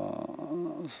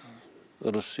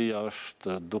Rusia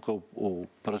është duke u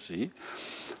përzi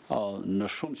në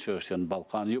shumë çështje në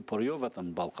Ballkan, por jo vetëm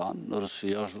në Ballkan.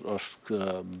 Rusia është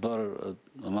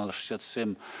bërë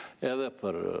shqetësim edhe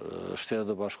për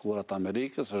Shtetet e Bashkuara të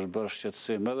Amerikës, është bërë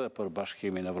shqetësim edhe për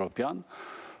Bashkimin Evropian,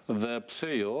 dhe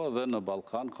pse jo, edhe në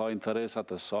Ballkan ka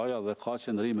interesat e saj dhe ka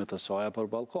qëndrimet e saj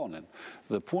për Ballkanin.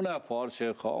 Dhe puna e parë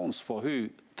që e ka, unë s'po hy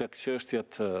tek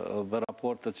çështjet dhe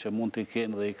raportet që mund t'i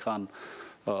kenë dhe i kanë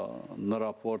në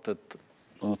raportet,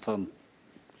 më thënë,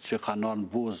 që ka nërë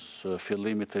buzë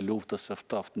fillimit e luftës e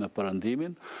ftoftë në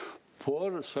perëndimin,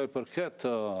 por sa i përket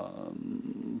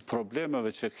problemeve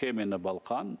që kemi në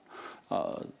Ballkan,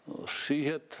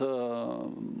 shihet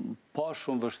pa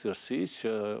shumë vështirësi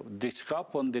që diçka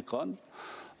po ndikon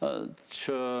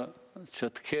që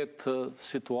të ketë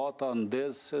situata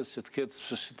ndezëse, që të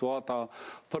ketë situata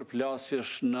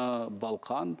përplasjesh në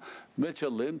Ballkan, me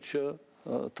qëllim që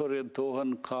të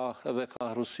orientohen edhe ka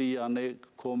Rusia në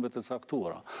kombet e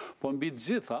caktuara. Po mbi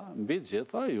gjitha,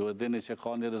 ju e dini që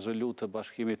ka një rezolutë të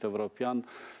Bashkimit Evropian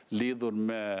lidhur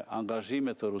me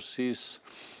angazhimet të Rusisë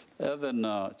edhe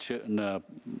në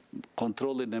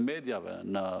kontrollin e medjave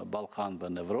në Ballkan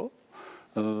dhe në Evropë,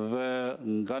 dhe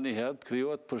nga njëherë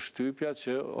krijohet përshtypja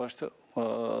që është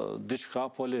diçka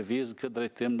po lëviz këtë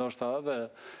drejtim, ndoshta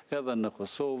edhe në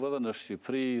Kosovë, edhe në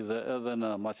Shqipëri dhe edhe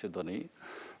në Maqedoni.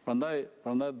 Prandaj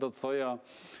do të thoja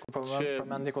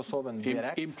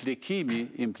që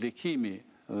implikimi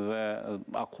dhe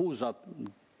akuzat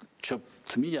që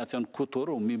të mijat janë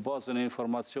kuturu mi bazën e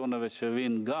informacioneve që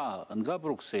vinë nga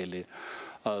Brukseli,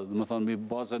 më thonë mi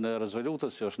bazën e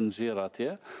rezolutës që është nxjerrë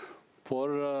atje, por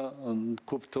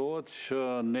kuptohet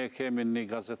që ne kemi një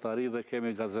gazetari dhe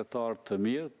kemi gazetarë të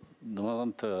mirë,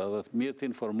 të mirë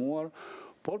të informuar,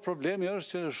 por problemi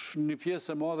është që një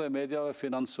pjesë e madhe e medjave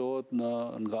financohet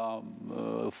nga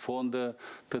fonde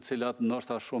të cilat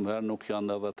ndoshta shumë herë nuk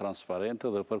janë edhe transparente,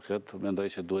 dhe për këtë mendoj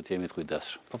që duhet jemi të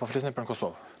kujdesshëm. Po flisni për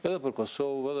Kosovë. Edhe për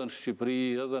Kosovë, edhe në Shqipëri,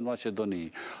 edhe në Maqedoni.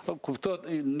 Kuptohet,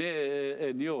 ne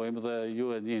e njohim dhe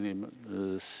ju e njeni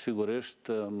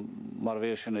sigurisht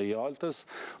marrëveshjen e Jaltës,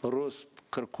 rusët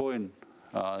kërkojnë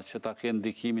që ta kenë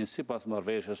ndikimin sipas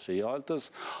marrëveshjes së Jaltës,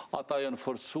 ata janë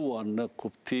forcuar në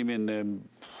kuptimin e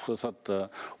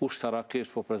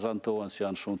ushtarakisht po prezantohen se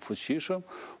janë shumë të fuqishëm,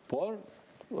 por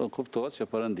kuptohet që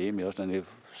perëndimi është në një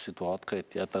situatë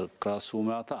krejt tjetër krahasu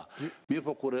me ata. Mirë,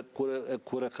 po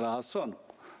kur e krahason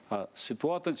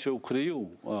situatën që u kriju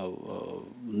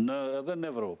edhe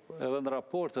në Evropë, edhe në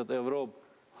raportet Evropë,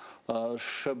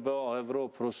 SBA,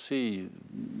 Evropë, Rusi,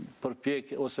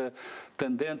 përpjekje ose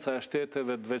tendenca e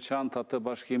shteteve të veçanta të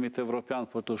Bashkimit Evropian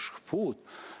për të shkput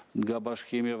nga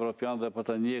Bashkimi Evropian dhe për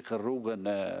të njekër rrugën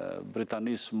e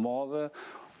Britanisë Madhe,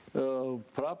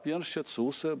 prap janë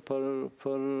shqetësuese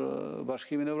për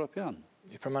Bashkimin Evropian.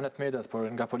 I përmanet mediat, por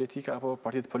nga politika apo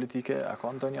partitë politike, a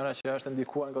ka ndonjëra që është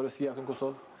ndikuar nga Rusia në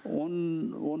Kosovë?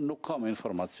 Unë nuk kam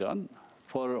informacion,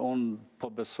 por unë po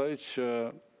besoj që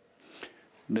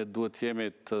ne duhet jemi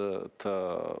të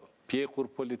pjekur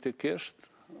politikisht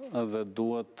dhe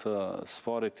duhet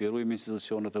sfari të rujmë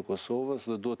institucionet e Kosovës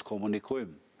dhe duhet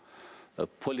komunikojmë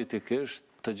politikisht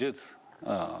të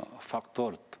gjithë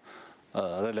faktorët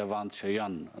relevant që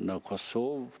janë në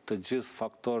Kosovë, të gjithë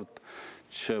faktorët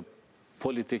që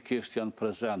politikisht janë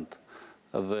prezent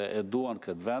dhe e duan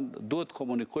këtë vend, duhet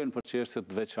komunikojnë për çështje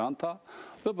të veçanta,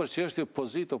 dhe për çështje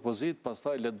opozit,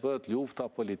 pastaj le të bëhet lufta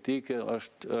politike,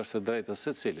 është e drejtë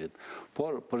secilit.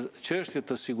 Por për çështje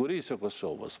të sigurisë së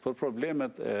Kosovës, për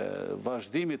problemet e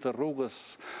vazhdimit të rrugës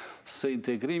së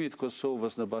integrimit të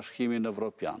Kosovës në Bashkimin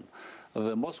Evropian,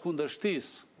 dhe mos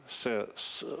kundërshtisë se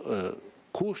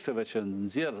kushteve që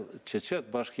nxjerr që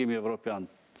qet Bashkimi Evropian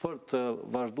për të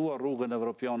vazhduar rrugën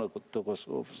evropiane të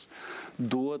Kosovës,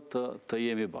 duhet të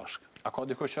jemi bashkë. A ka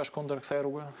dikush që është kundër kësaj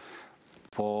rrugë?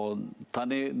 Po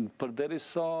tani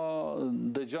përderisa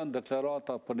dëgjon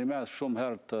deklarata për një mes shumë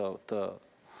herë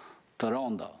të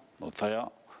rënda, do të thoya,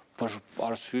 për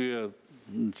arsye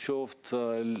në qoftë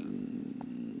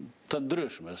të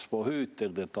ndryshme, s'po hyjt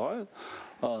tek detajet,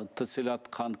 të cilat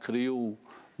kanë kriju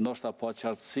ndoshta pa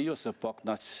qartësi ose pa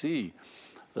kënaqësi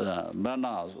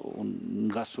brenda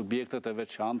nga subjektet e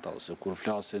veçanta, ose kur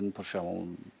flasin për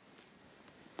shembull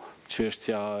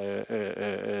çështja e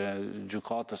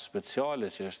gjykatës speciale,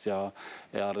 çështja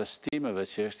e arrestimeve,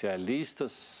 çështja e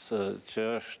listës që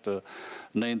është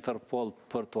në Interpol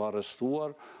për të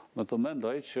arrestuar, më të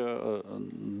mendoj që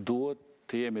duhet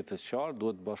të jemi të qartë,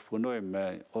 duhet të bashkëpunojmë me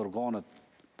organet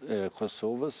e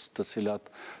Kosovës, të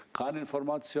cilat kanë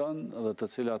informacion dhe të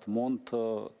cilat mund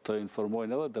të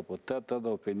informojnë edhe deputetët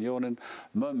dhe opinionin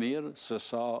më mirë se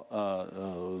sa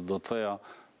do të thoya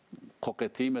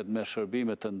koketimet me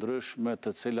shërbime të ndryshme,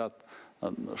 të cilat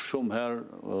shumë herë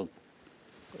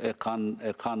e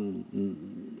kanë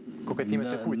koketimet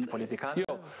e kujt, politikanë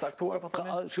caktuar po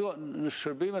thonë? Në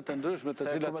shërbime të ndryshme të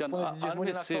cilat janë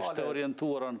armiqësisht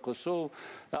orientuara në Kosovë,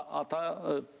 ata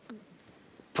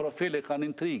profile kanë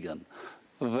intrigën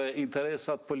dhe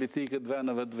interesat politike të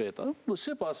vendeve të veta.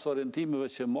 Sipas orientimeve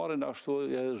që marrin, ashtu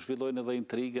e zhvillojnë edhe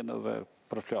intrigën edhe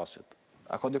përplasjet.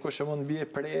 A ka dikush që mund bie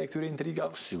prej këtyre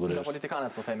intrigave nga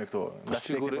politikanët, po themi këtu, nga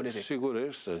aspekti politik?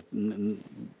 Sigurisht, se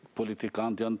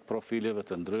politikanët janë profileve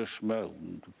të ndryshme,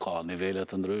 ka nivele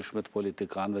të ndryshme të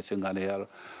politikanëve që nganjëherë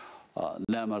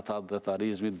në emër të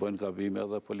adhetarizmit bëjnë gabime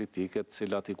edhe politike, të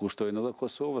cilat i kushtojnë edhe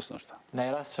Kosovës nështë. Në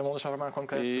e rast që mundesh me përmend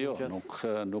konkret? Jo,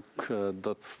 nuk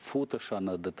do të futesha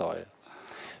në detaje.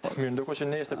 Mirë, ndërkohë që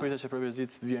nesër pritet që për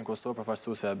vizit të vijnë në Kosovë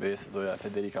përfaqësuese e ABE-s, doja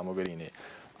Federica Mogherini.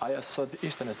 Aja sot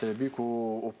ishte në Serbi ku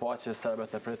u pa që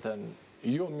serbët e pritën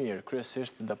jo mirë,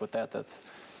 kryesisht deputetët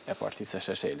e partisë së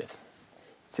Sheshelit.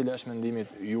 Cili është mendimi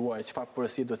juaj, çfarë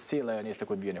përgjegjësi do të sjellë ajo nesër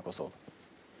kur të vijnë në Kosovë?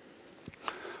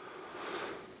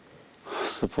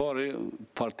 Së pari,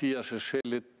 partia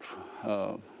Sheshelit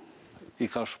i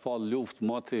ka shpall luftë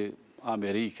moti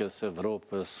Amerikës,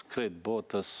 Evropës, krejt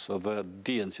botës dhe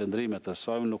dijen qëndrimet e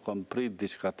saj, nuk kam prit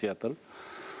diçka tjetër.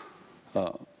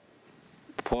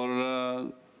 Por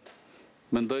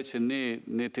mendoj që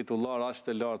një titullar aq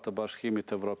të lartë të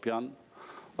Bashkimit Evropian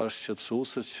është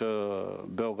qetësuese që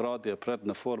Beogradi e pret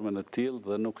në formën e tillë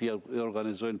dhe nuk i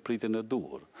organizojnë pritjen e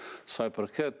duhur. Sa i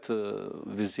përket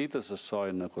vizitës së saj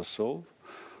në Kosovë,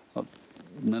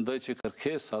 mendoj që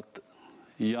kërkesat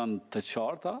janë të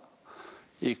qarta,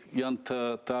 janë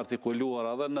të artikuluar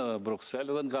edhe në Bruksel,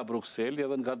 edhe nga Brukseli,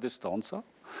 edhe nga distanca,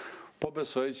 po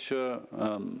besoj që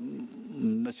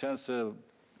në qenë se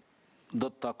do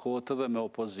të takohet edhe me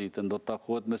opozitën, do të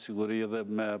takohet me siguri edhe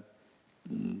me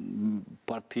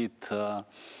partit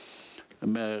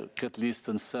me këtë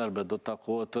listën serbe, do të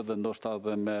takohet edhe ndoshta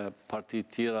edhe me partit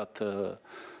tjera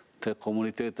të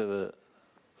komuniteteve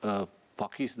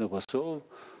pakisë në Kosovë,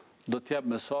 do të jap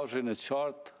mesazhin e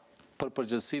qartë për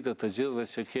përgjegjësitë të gjithëve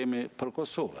që kemi për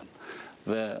Kosovën.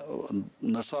 Dhe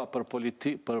nërsa për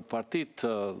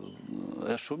partitë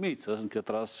e shumicës, në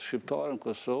këtë rast shqiptare në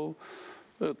Kosovë,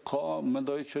 ka,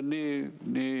 mendoj që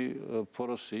një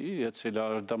porosi e cila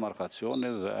është demarkacioni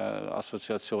dhe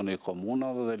asociacioni i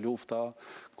komunave dhe lufta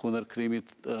kundër krimit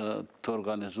të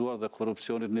organizuar dhe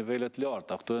korupcionit nivelet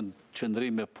larta. Këto janë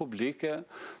qëndrime publike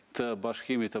të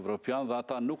Bashkimit Evropian dhe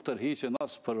ata nuk tërhiqen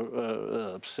as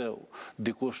pse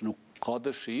dikush nuk ka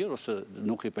dëshirë ose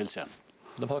nuk i pëlqen.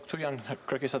 Do të thotë këtu janë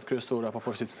kërkesat kryesore apo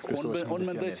porositë kryesore? Unë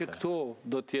mendoj që këto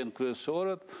do të jenë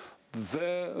kryesorët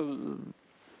dhe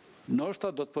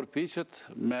ndoshta do të përpiqet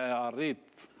me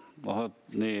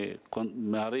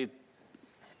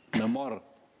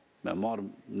marr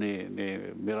një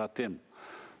miratim,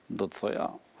 do të thoya,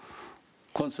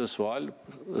 konsensual,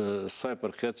 sa i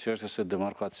përket çështjes së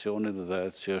demarkacionit dhe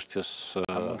çështjes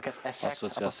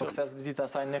asociacionit. Apo sukses vizita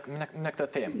e saj në këtë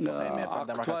temë, do themi, për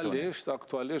demarkacionin.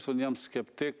 Aktualisht unë jam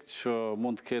skeptik që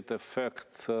mund të ketë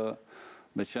efekt,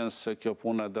 me qenë se kjo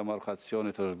puna e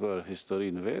demarkacionit është bërë histori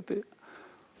në veti,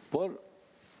 por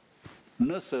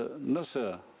nëse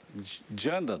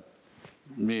gjendet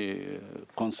një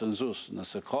konsenzus,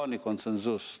 nëse ka një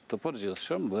konsenzus të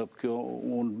përgjithshëm, dhe kjo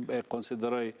unë e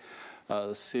konsideroj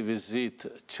si vizit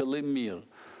qëllim mirë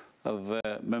dhe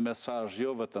me mesazh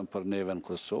jo vetëm për neve në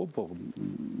Kosovë, po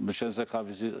me qenë se ka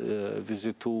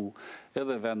vizitu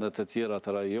edhe vendet e tjera të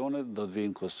rajonit, do të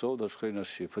vinë në Kosovë, do të shkojnë në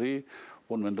Shqipëri,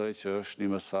 unë mendoj që është një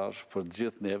mesazh për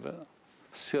gjithë neve,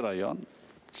 si rajon,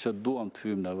 që duam të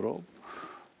hyjmë në Evropë,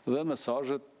 dhe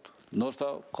mesazhet ndoshta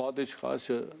ka diçka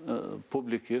që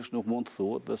publikisht nuk mund të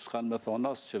thuhet dhe s'kan me thonë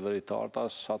as qeveritarët,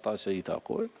 as ata që i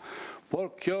takojnë, por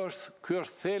kjo është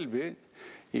thelbi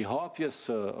i hapjes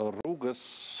rrugës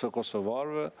së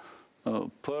kosovarëve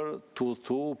për të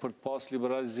udhëtuar për të pas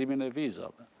liberalizimin e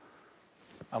vizave.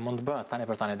 A mund të bëhet tani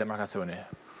për tani demarkacioni?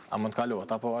 A mund të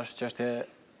kalohet, apo është çështje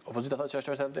opozita thotë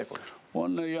që është e vdekur?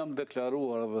 Unë jam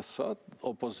deklaruar edhe sot,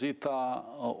 opozita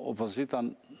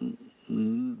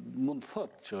mund të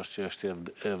thotë që është çështje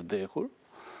e vdekur,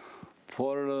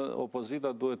 por opozita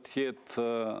duhet të jetë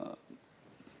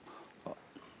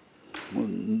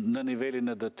në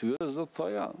nivelin e detyrës, do të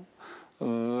thoja,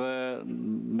 dhe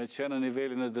me qenë në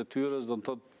nivelin e detyrës, do të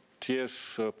thotë të jesh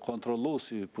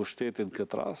kontrolluesi pushtetin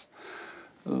këtë rast.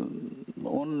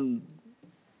 Unë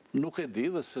nuk e di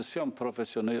dhe se s'jam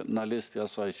profesionalist i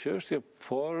asaj çështje,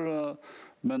 por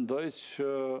mendoj që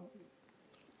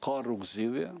ka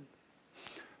rrugëzidhje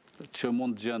që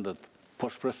mund të gjendet, po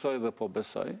shpresoj dhe po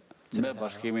besoj, me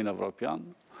Bashkimin Evropian,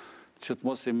 që të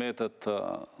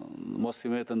mos i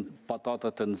meten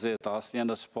patatet e nxehta asnjë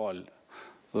në spol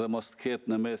dhe mos të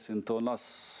ketë në mesin tonë as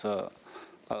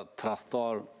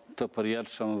tradhtar të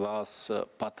përjetshëm dhe as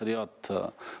patriot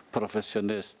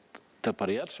profesionist të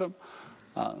përjetshëm.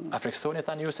 A friksoni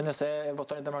tani ju se nëse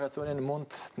votoni demarkacionin mund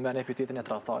të merrni epitetin e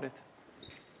tradhtarit?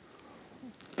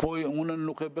 Po, unë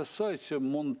nuk e besoj që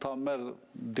mund ta merr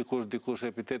dikush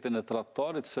epitetin e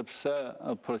tradhtarit, sepse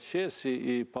procesi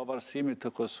i pavarësimit të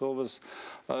Kosovës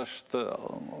është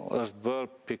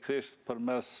bërë pikërisht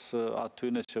përmes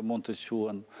atyne që mund të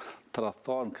quhen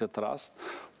tradhtar në këtë rast,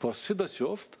 por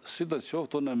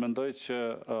sidoqoftë unë mendoj që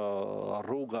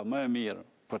rruga më e mirë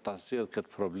për ta zgjidhur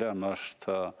këtë problem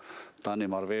është tani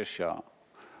marrëveshja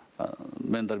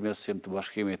me ndërmjetësim të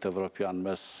Bashkimit Evropian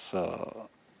mes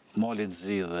Malit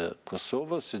Zi dhe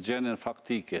Kosovës, që gjendjen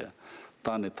faktike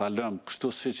tani ta lëm kështu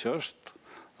siç është,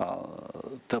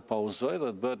 të pauzoj dhe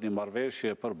të bëhet një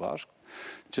marrëveshje e përbashkët,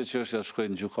 që çështja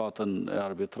shkojë në gjykatën e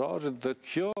arbitrazhit dhe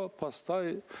kjo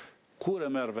pastaj kur e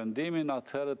merr vendimin,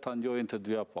 atëherë ta njohin të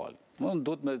dyja palët.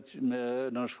 Duhet me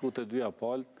nënshkru të dyja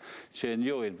palët që e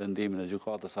njohin vendimin e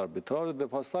gjykatës arbitrare dhe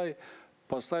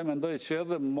pastaj mendoj që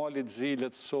edhe Malit Zi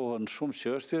lehtësohen shumë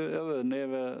çështje, edhe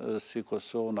neve si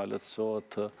Kosovë na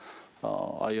lehtësohet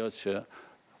ajo që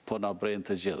po na bren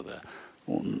të gjithëve.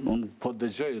 Unë po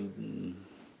dëgjoj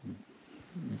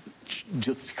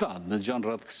gjithçka në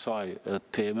rreth kësaj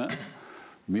teme.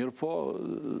 Mirë po,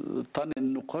 tani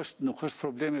nuk është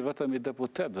problemi vetëm i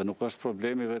deputetëve, nuk është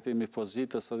problemi vetëm i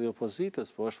pozitës edhe i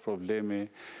opozitës, po është problemi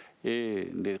i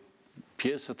një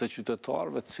pjesët e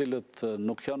qytetarëve të cilët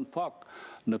nuk janë pak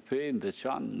në pejë, në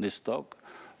deqan, në stok,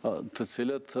 të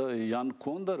cilët janë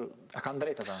kundër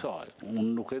kësaj.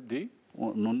 Unë nuk e di.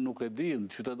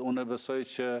 Unë e besoj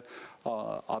që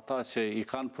ata që i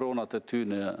kanë pronat e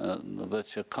tyne dhe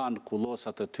që kanë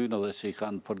kullosat e tyne dhe që i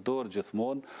kanë përdorur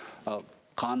gjithmonë,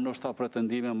 kanë ndoshta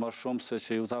pretendime më shumë se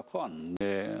që ju takon.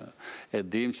 Ne e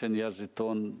dim që njerëzit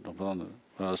tonë,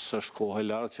 s'është kohë e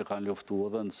lartë që kanë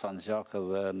luftuar edhe në Sanxhak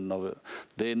dhe në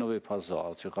Novi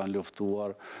Pazar, që kanë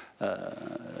luftuar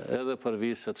edhe për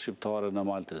viset shqiptare në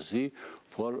Maltezi,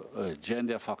 por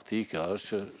gjendja faktike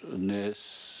është që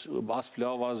as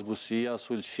Plava, as Gusia, as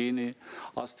Ulqini,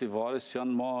 as Tivaris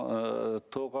janë më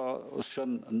toka që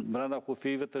janë brenda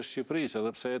kufive të Shqipërisë,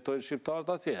 edhe pse jetojnë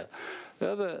shqiptarët atje.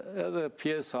 Edhe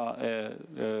pjesa e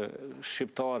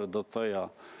shqiptare, do të thoja,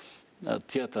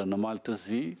 tjetër në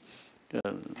Maltezi,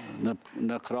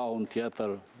 në krahun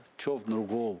tjetër, qoftë në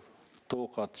Rugov,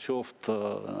 tokat, qoftë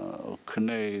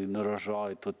Kënej, në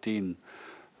Rëzhaj, Tutin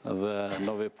dhe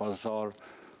Novi Pazar,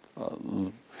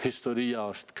 historia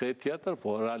është krejt tjetër,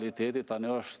 po realiteti tani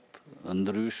është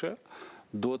ndryshe,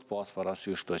 duhet pas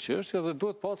parasysh këto çështje dhe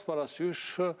duhet pas parasysh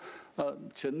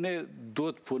që ne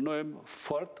duhet punojmë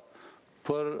fort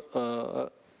për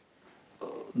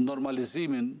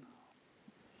normalizimin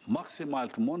maksimal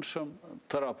të mundshëm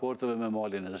të raporteve me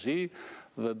Malin e Zi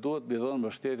dhe duhet b'i dhënë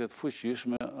mbështetje të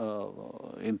fuqishme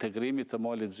integrimit të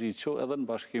Malit Zi edhe në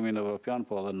Bashkimin Evropian,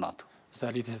 po edhe në NATO.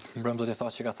 Haliti, mbrëm do t'i tha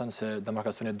që ka thënë se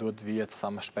demarkacioni duhet vijet sa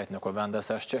më shpejt në Kovende,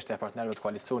 se është çështja e partnerëve të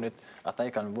koalicionit, ata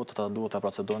i kanë votë të duhet të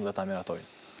procedojnë dhe ta miratojnë.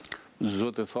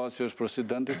 Zoti tha që është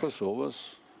presidenti i Kosovës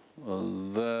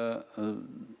dhe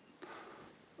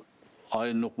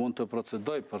ai nuk mund të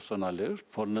procedoj personalisht,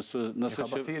 por nëse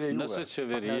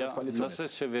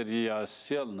qeveria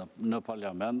sjell në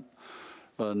parlament,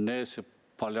 ne si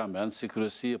parlament, si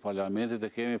kryesi e parlamentit e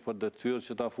kemi për detyrë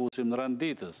që ta fusim në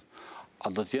renditës. A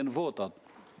do t'jenë votat?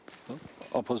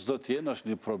 Apo s'do t'jenë,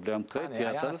 është një problem krejt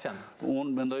tjetër,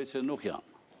 unë mendoj që nuk janë.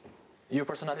 Ju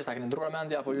personalisht a keni ndruar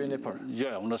mendje apo ju jeni për?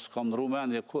 Jo, unë s'kam ndruar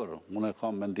mendje kur. Unë e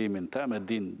kam mendimin tem, e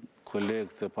din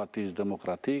kolegët e Partisë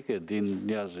Demokratike, e din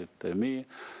njerëzit e mi,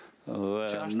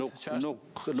 Dhe nuk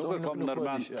e kam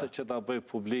nërmend që ta bëj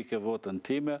publike votën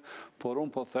time, por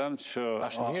unë po them që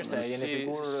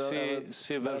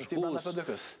si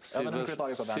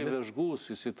vëzhgues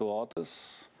i situatës,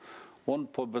 unë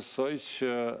po besoj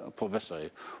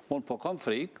unë po kam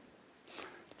frikë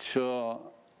që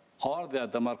ardhja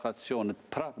e demarkacionit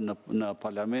prap në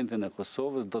Parlamentin e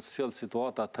Kosovës do të sjellë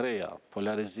situata të reja,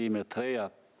 polarizime të reja,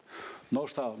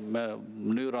 ndoshta me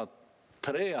mënyrat të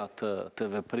reja të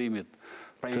veprimit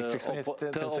të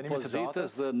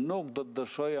opozitës dhe nuk do të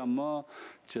dëshoja më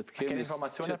që të kemi... A keni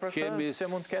informacione për këtë që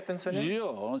mund të ketë tensionim?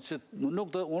 Jo,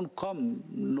 unë kam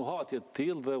nuhatje të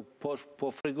tillë dhe po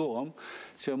frigohem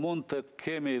që mund të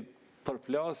kemi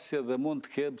përplasje dhe mund të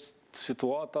ketë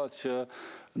situata që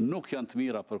nuk janë të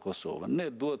mira për Kosovën. Ne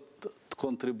duhet të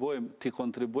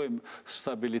kontribuojmë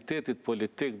stabilitetit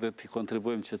politik dhe të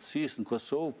kontribuojmë qetësisë në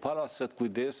Kosovë para se të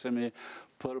kujdesemi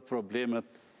për problemet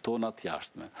tona të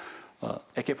jashtme.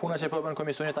 E ke puna që po bën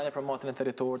komisioni tani për matën e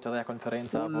territorit edhe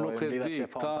konferenca apo mblidhja që e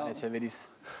tani qeverisë?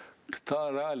 Këta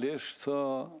realisht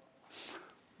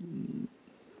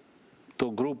të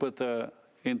grupet e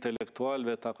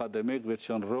intelektualëve të akademikëve që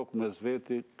në rrok me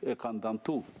zveti e kanë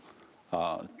damtu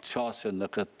qasjen në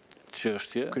këtë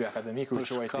çështje. Krye akademiku i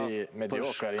quajti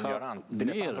mediokër, ignorant,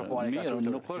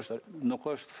 nuk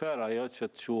është fair ajo që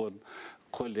të quhen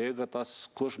kolegët as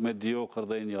kush mediokër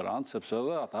dhe ignorant, sepse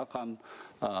edhe ata kanë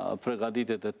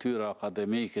përgatitjet e tyre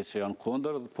akademike që janë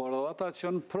kundër, por edhe ata që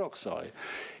janë pro kësaj.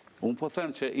 Unë po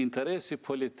them që interesi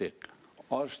politik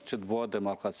është që të bëhet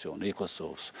demarkacioni i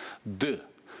Kosovës. 2.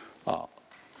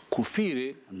 Kufiri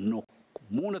nuk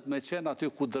mundet me qenë aty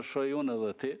ku dëshiroj unë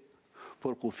edhe ti,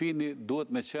 por kufini duhet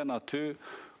me qenë aty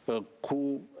ku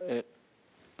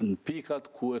në pikat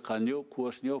ku është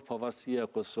njohur pavarësia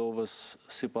e Kosovës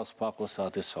sipas pakos së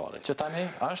atisarit. Që tani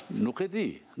është? Nuk e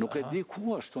di ku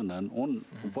është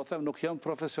unë po them nuk jam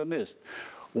profesionist.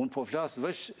 Unë po flas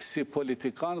veç si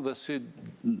politikan dhe si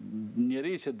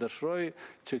njeri që dëshiroj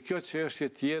që kjo çështje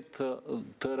të jetë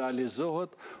të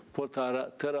realizohet, por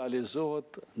të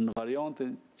realizohet në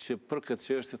variantin që për këtë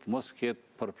çështje të mos ketë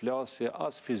përplasje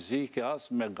as fizike,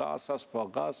 as me gaz, as pa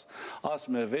gaz, as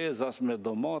me vezë, as me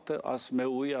domate, as me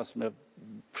ujë, as me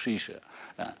shishe.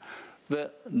 Dhe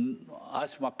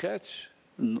aq më keq,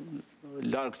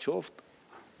 larg qoftë,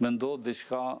 me ndodhë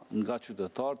diçka nga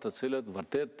qytetarë të cilët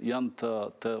vërtet janë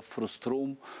të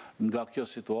frustruar nga kjo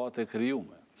situatë e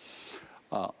krijuar.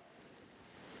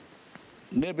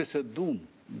 Ne bisedum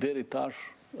deri tash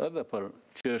edhe për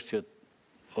çështjet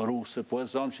ruse, po e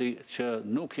zëm që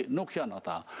nuk janë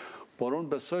ata. Por unë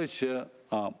besoj që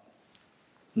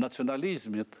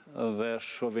nacionalizmit dhe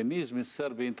shovinizmit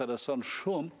serbi intereson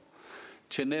shumë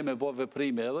që ne me bo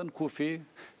veprime edhe në kufi,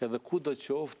 edhe ku do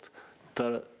qoftë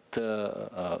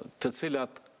të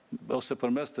cilat, ose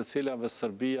përmes të cilave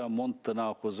Serbia mund të na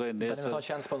akuzoj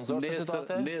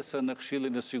nesër në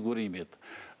Këshillin e Sigurimit,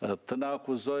 të na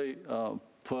akuzoj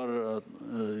për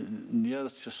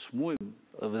njerëz që smujmë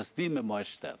dhe s'dim me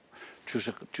majtë shtetë,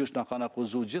 qysh na kanë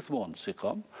akuzu gjithmonë si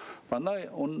kam. Prandaj,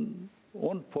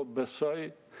 unë po besoj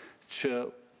që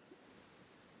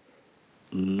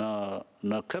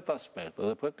në këtë aspekt,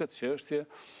 dhe për këtë çështje,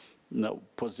 në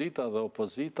pozita dhe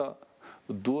opozita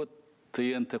duhet të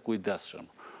jenë të kujdesshëm.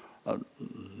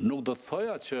 Nuk do të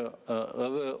thoja që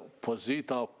edhe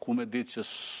pozita ku me ditë që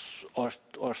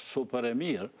është super e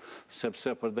mirë, sepse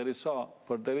përderisa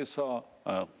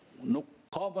nuk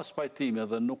ka mos pajtime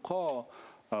dhe nuk ka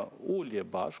ullje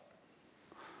bashk,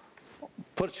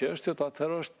 për çështjet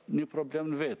atëherë është një problem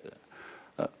në vete.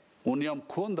 Unë jam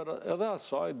kundër edhe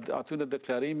asaj, aty në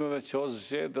deklarimeve që o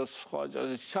zgjedhë,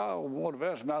 qa u morë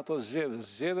vesh me ato zgjedhë,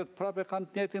 zgjedhët prape kanë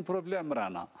të njëjtin problem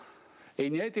rana. E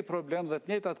njëjti problem dhe të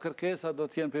njëjtat kërkesa do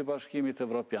t'jenë për bashkimit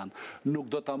evropian. Nuk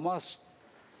do t'a mas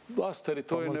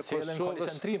teritorin e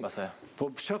Kosovës.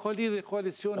 Po qa ka lidhje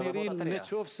koalicioni i ri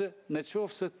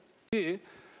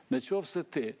në qoftë se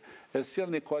ti e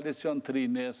sjell një koalicion të ri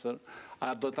nesër,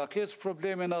 a do t'a kesh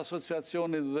probleme në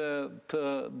asociacionit dhe të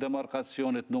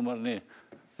demarkacionit numër 1,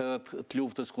 edhe të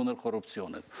luftës kundër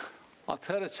korrupsionit.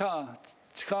 Atëherë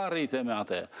çka rrite me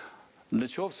atë? Në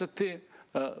qoftë se ti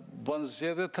bën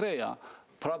zgjedhje të reja,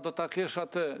 pra do t'a kesh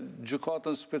atë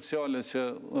gjykatën speciale që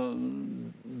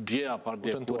djeja par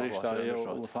dje kur ishte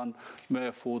ajo u thanë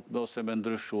me fut ose me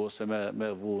ndryshu ose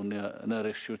me vu në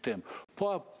rishqyrtim.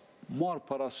 Po marë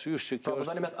parasysh që kjo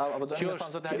është... Apo do një me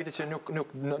thanë, zote Haliti, që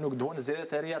nuk duhen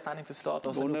zgjedhjet e reja tani këtë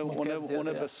situatë, ose nuk mund ketë zgjedhje?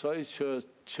 Unë besoj që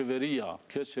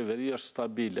kjo qeveria është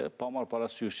stabile, pa marë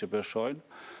parasysh që peshojnë,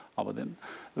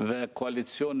 dhe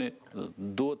koalicioni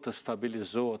duhet të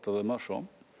stabilizohet edhe më shumë,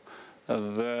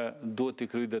 dhe duhet t'i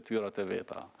kryjë detyrat e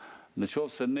veta. Në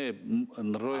qoftë se ne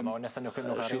ndrojmë... Ama nëse nuk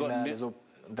arrin me realizu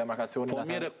demarkacionin... Po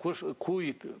mire,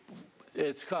 kujt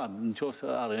e qka, në qoftë se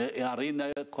arrin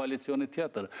në koalicionit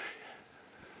tjetër.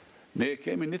 Ne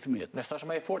kemi një të metë. Në shtash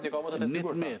me e fort, një ka votët e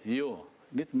sigur? Një të metë, jo.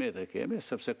 Një të metë e kemi,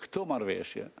 sepse këto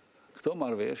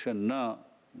marrëveshje në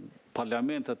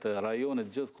parlamentet e rajonit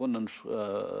gjithkohë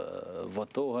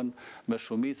votohen me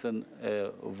shumicën e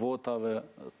votave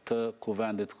të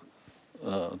kuvendit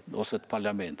ose të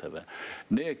parlamenteve.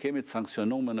 Ne kemi të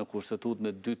sankcionume në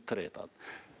kushtetutën e 2/3.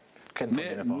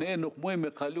 Ne nuk mujmë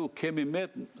me kalu, kemi me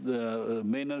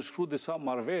nënshkru disa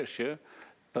marrëveshje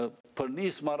për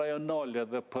nisma rajonale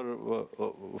dhe për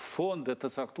fonde të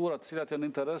caktura të cilat janë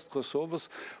interes të Kosovës,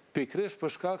 pikrisht për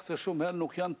shkak se shumë herë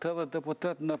nuk janë 80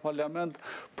 deputet në parlament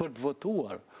për të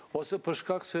votuar, ose për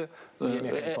shkak se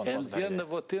e nxjerrin në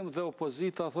votim dhe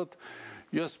opozita thot,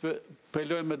 jo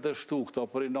s'peloj me dështu këto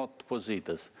për inat të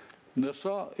pozitës.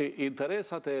 Nërsa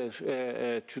interesat e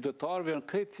qytetarëve janë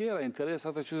këtë tjera,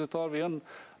 interesat e qytetarëve janë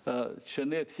që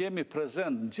ne të jemi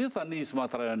prezent në gjitha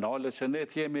nismat rajonale, që ne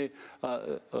të jemi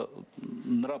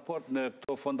në raport në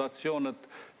këto fondacionet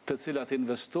të cilat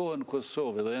investohen në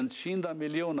Kosovë, dhe janë 100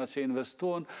 miliona që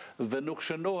investohen dhe nuk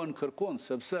shënohen kërkon,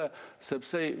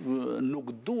 sepse nuk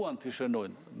duan të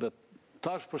shënojnë. Dhe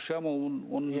tash për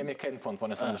shembull jemi këtë në fund, po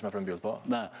nëse nësh me përmbyll, po?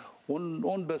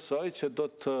 Unë besoj që do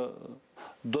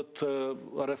të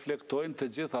reflektojnë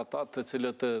të gjithë ata të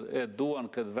cilët e duan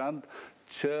këtë vend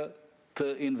që të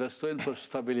investojnë për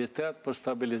stabilitet, për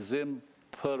stabilizim,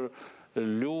 për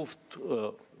luft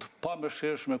të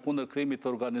pamëshirshme kundër krimit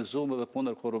të organizuar dhe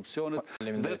kundër korrupsionit,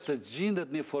 dhe të gjendet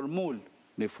një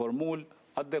formul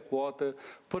adekuate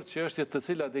për çështjet të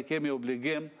cilat i kemi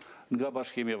obligim nga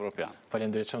Bashkimi Evropian.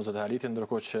 Faleminderit shumë zotë Haliti,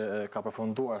 ndërkohë që ka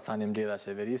përfunduar thani mbledhja e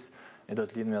qeverisë, ne do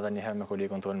të lidhemi edhe një herë me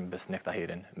kolegun tonë Besnik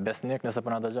Tahirin. Besnik, nëse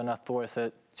po na dëgjon, na thuaj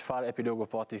se çfarë epilogu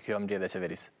pati kjo mbledhje e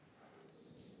qeverisë.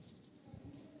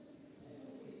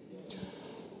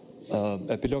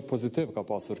 Epilog pozitiv ka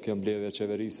pasur kjo mbledhje e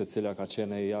qeverisë, e cila ka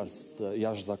qenë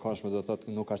jashtëzakonshme, do të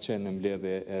thotë nuk ka qenë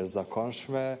mbledhje e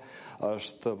zakonshme.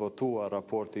 Është votuar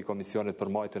raporti i Komisionit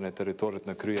për Mbajtjen e Territorit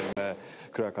në krye me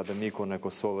kryeakademikun e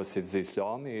Kosovës Xhavit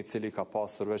Islami, i cili ka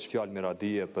pasur veç fjalë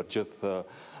miradije për gjithë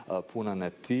punën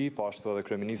e tij, po ashtu edhe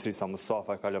kryeministri Sa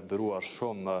Mustafa ka lavdëruar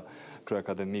shumë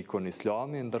kryeakademikun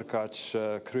Islami, ndërkaq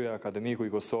kryeakademiku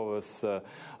i Kosovës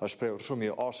është shprehur shumë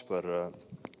i ashpër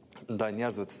ndaj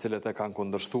njerëzve të cilët e kanë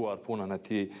kundërshtuar punën e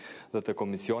tij dhe të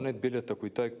komisionit. Bile të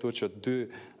kujtoj këtu që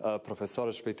 2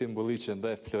 profesorë, Shpejtim Bulliqin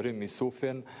dhe Florim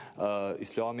Misufin,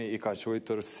 Islami i ka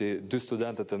quajtur si 2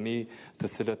 studentë të mi të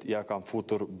cilët ja kanë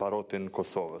futur barotin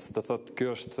Kosovës. Do thotë ky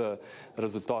është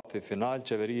rezultati final,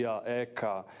 qeveria e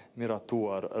ka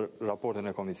miratuar raportin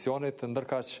e komisionit,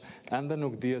 ndërkaq ende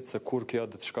nuk dihet se kur kjo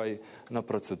do të shkojë në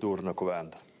procedurë në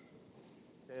kuvend.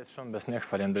 Shumë Besnik,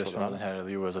 faleminderit shumë edhe herë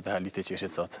dhe juve zotë Haliti që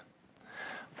ishit sot.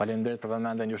 Faleminderit për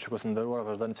vëmendjen ju shikues të nderuar,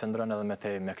 vazhdoni të qëndroni edhe me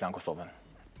te me Klan Kosovën.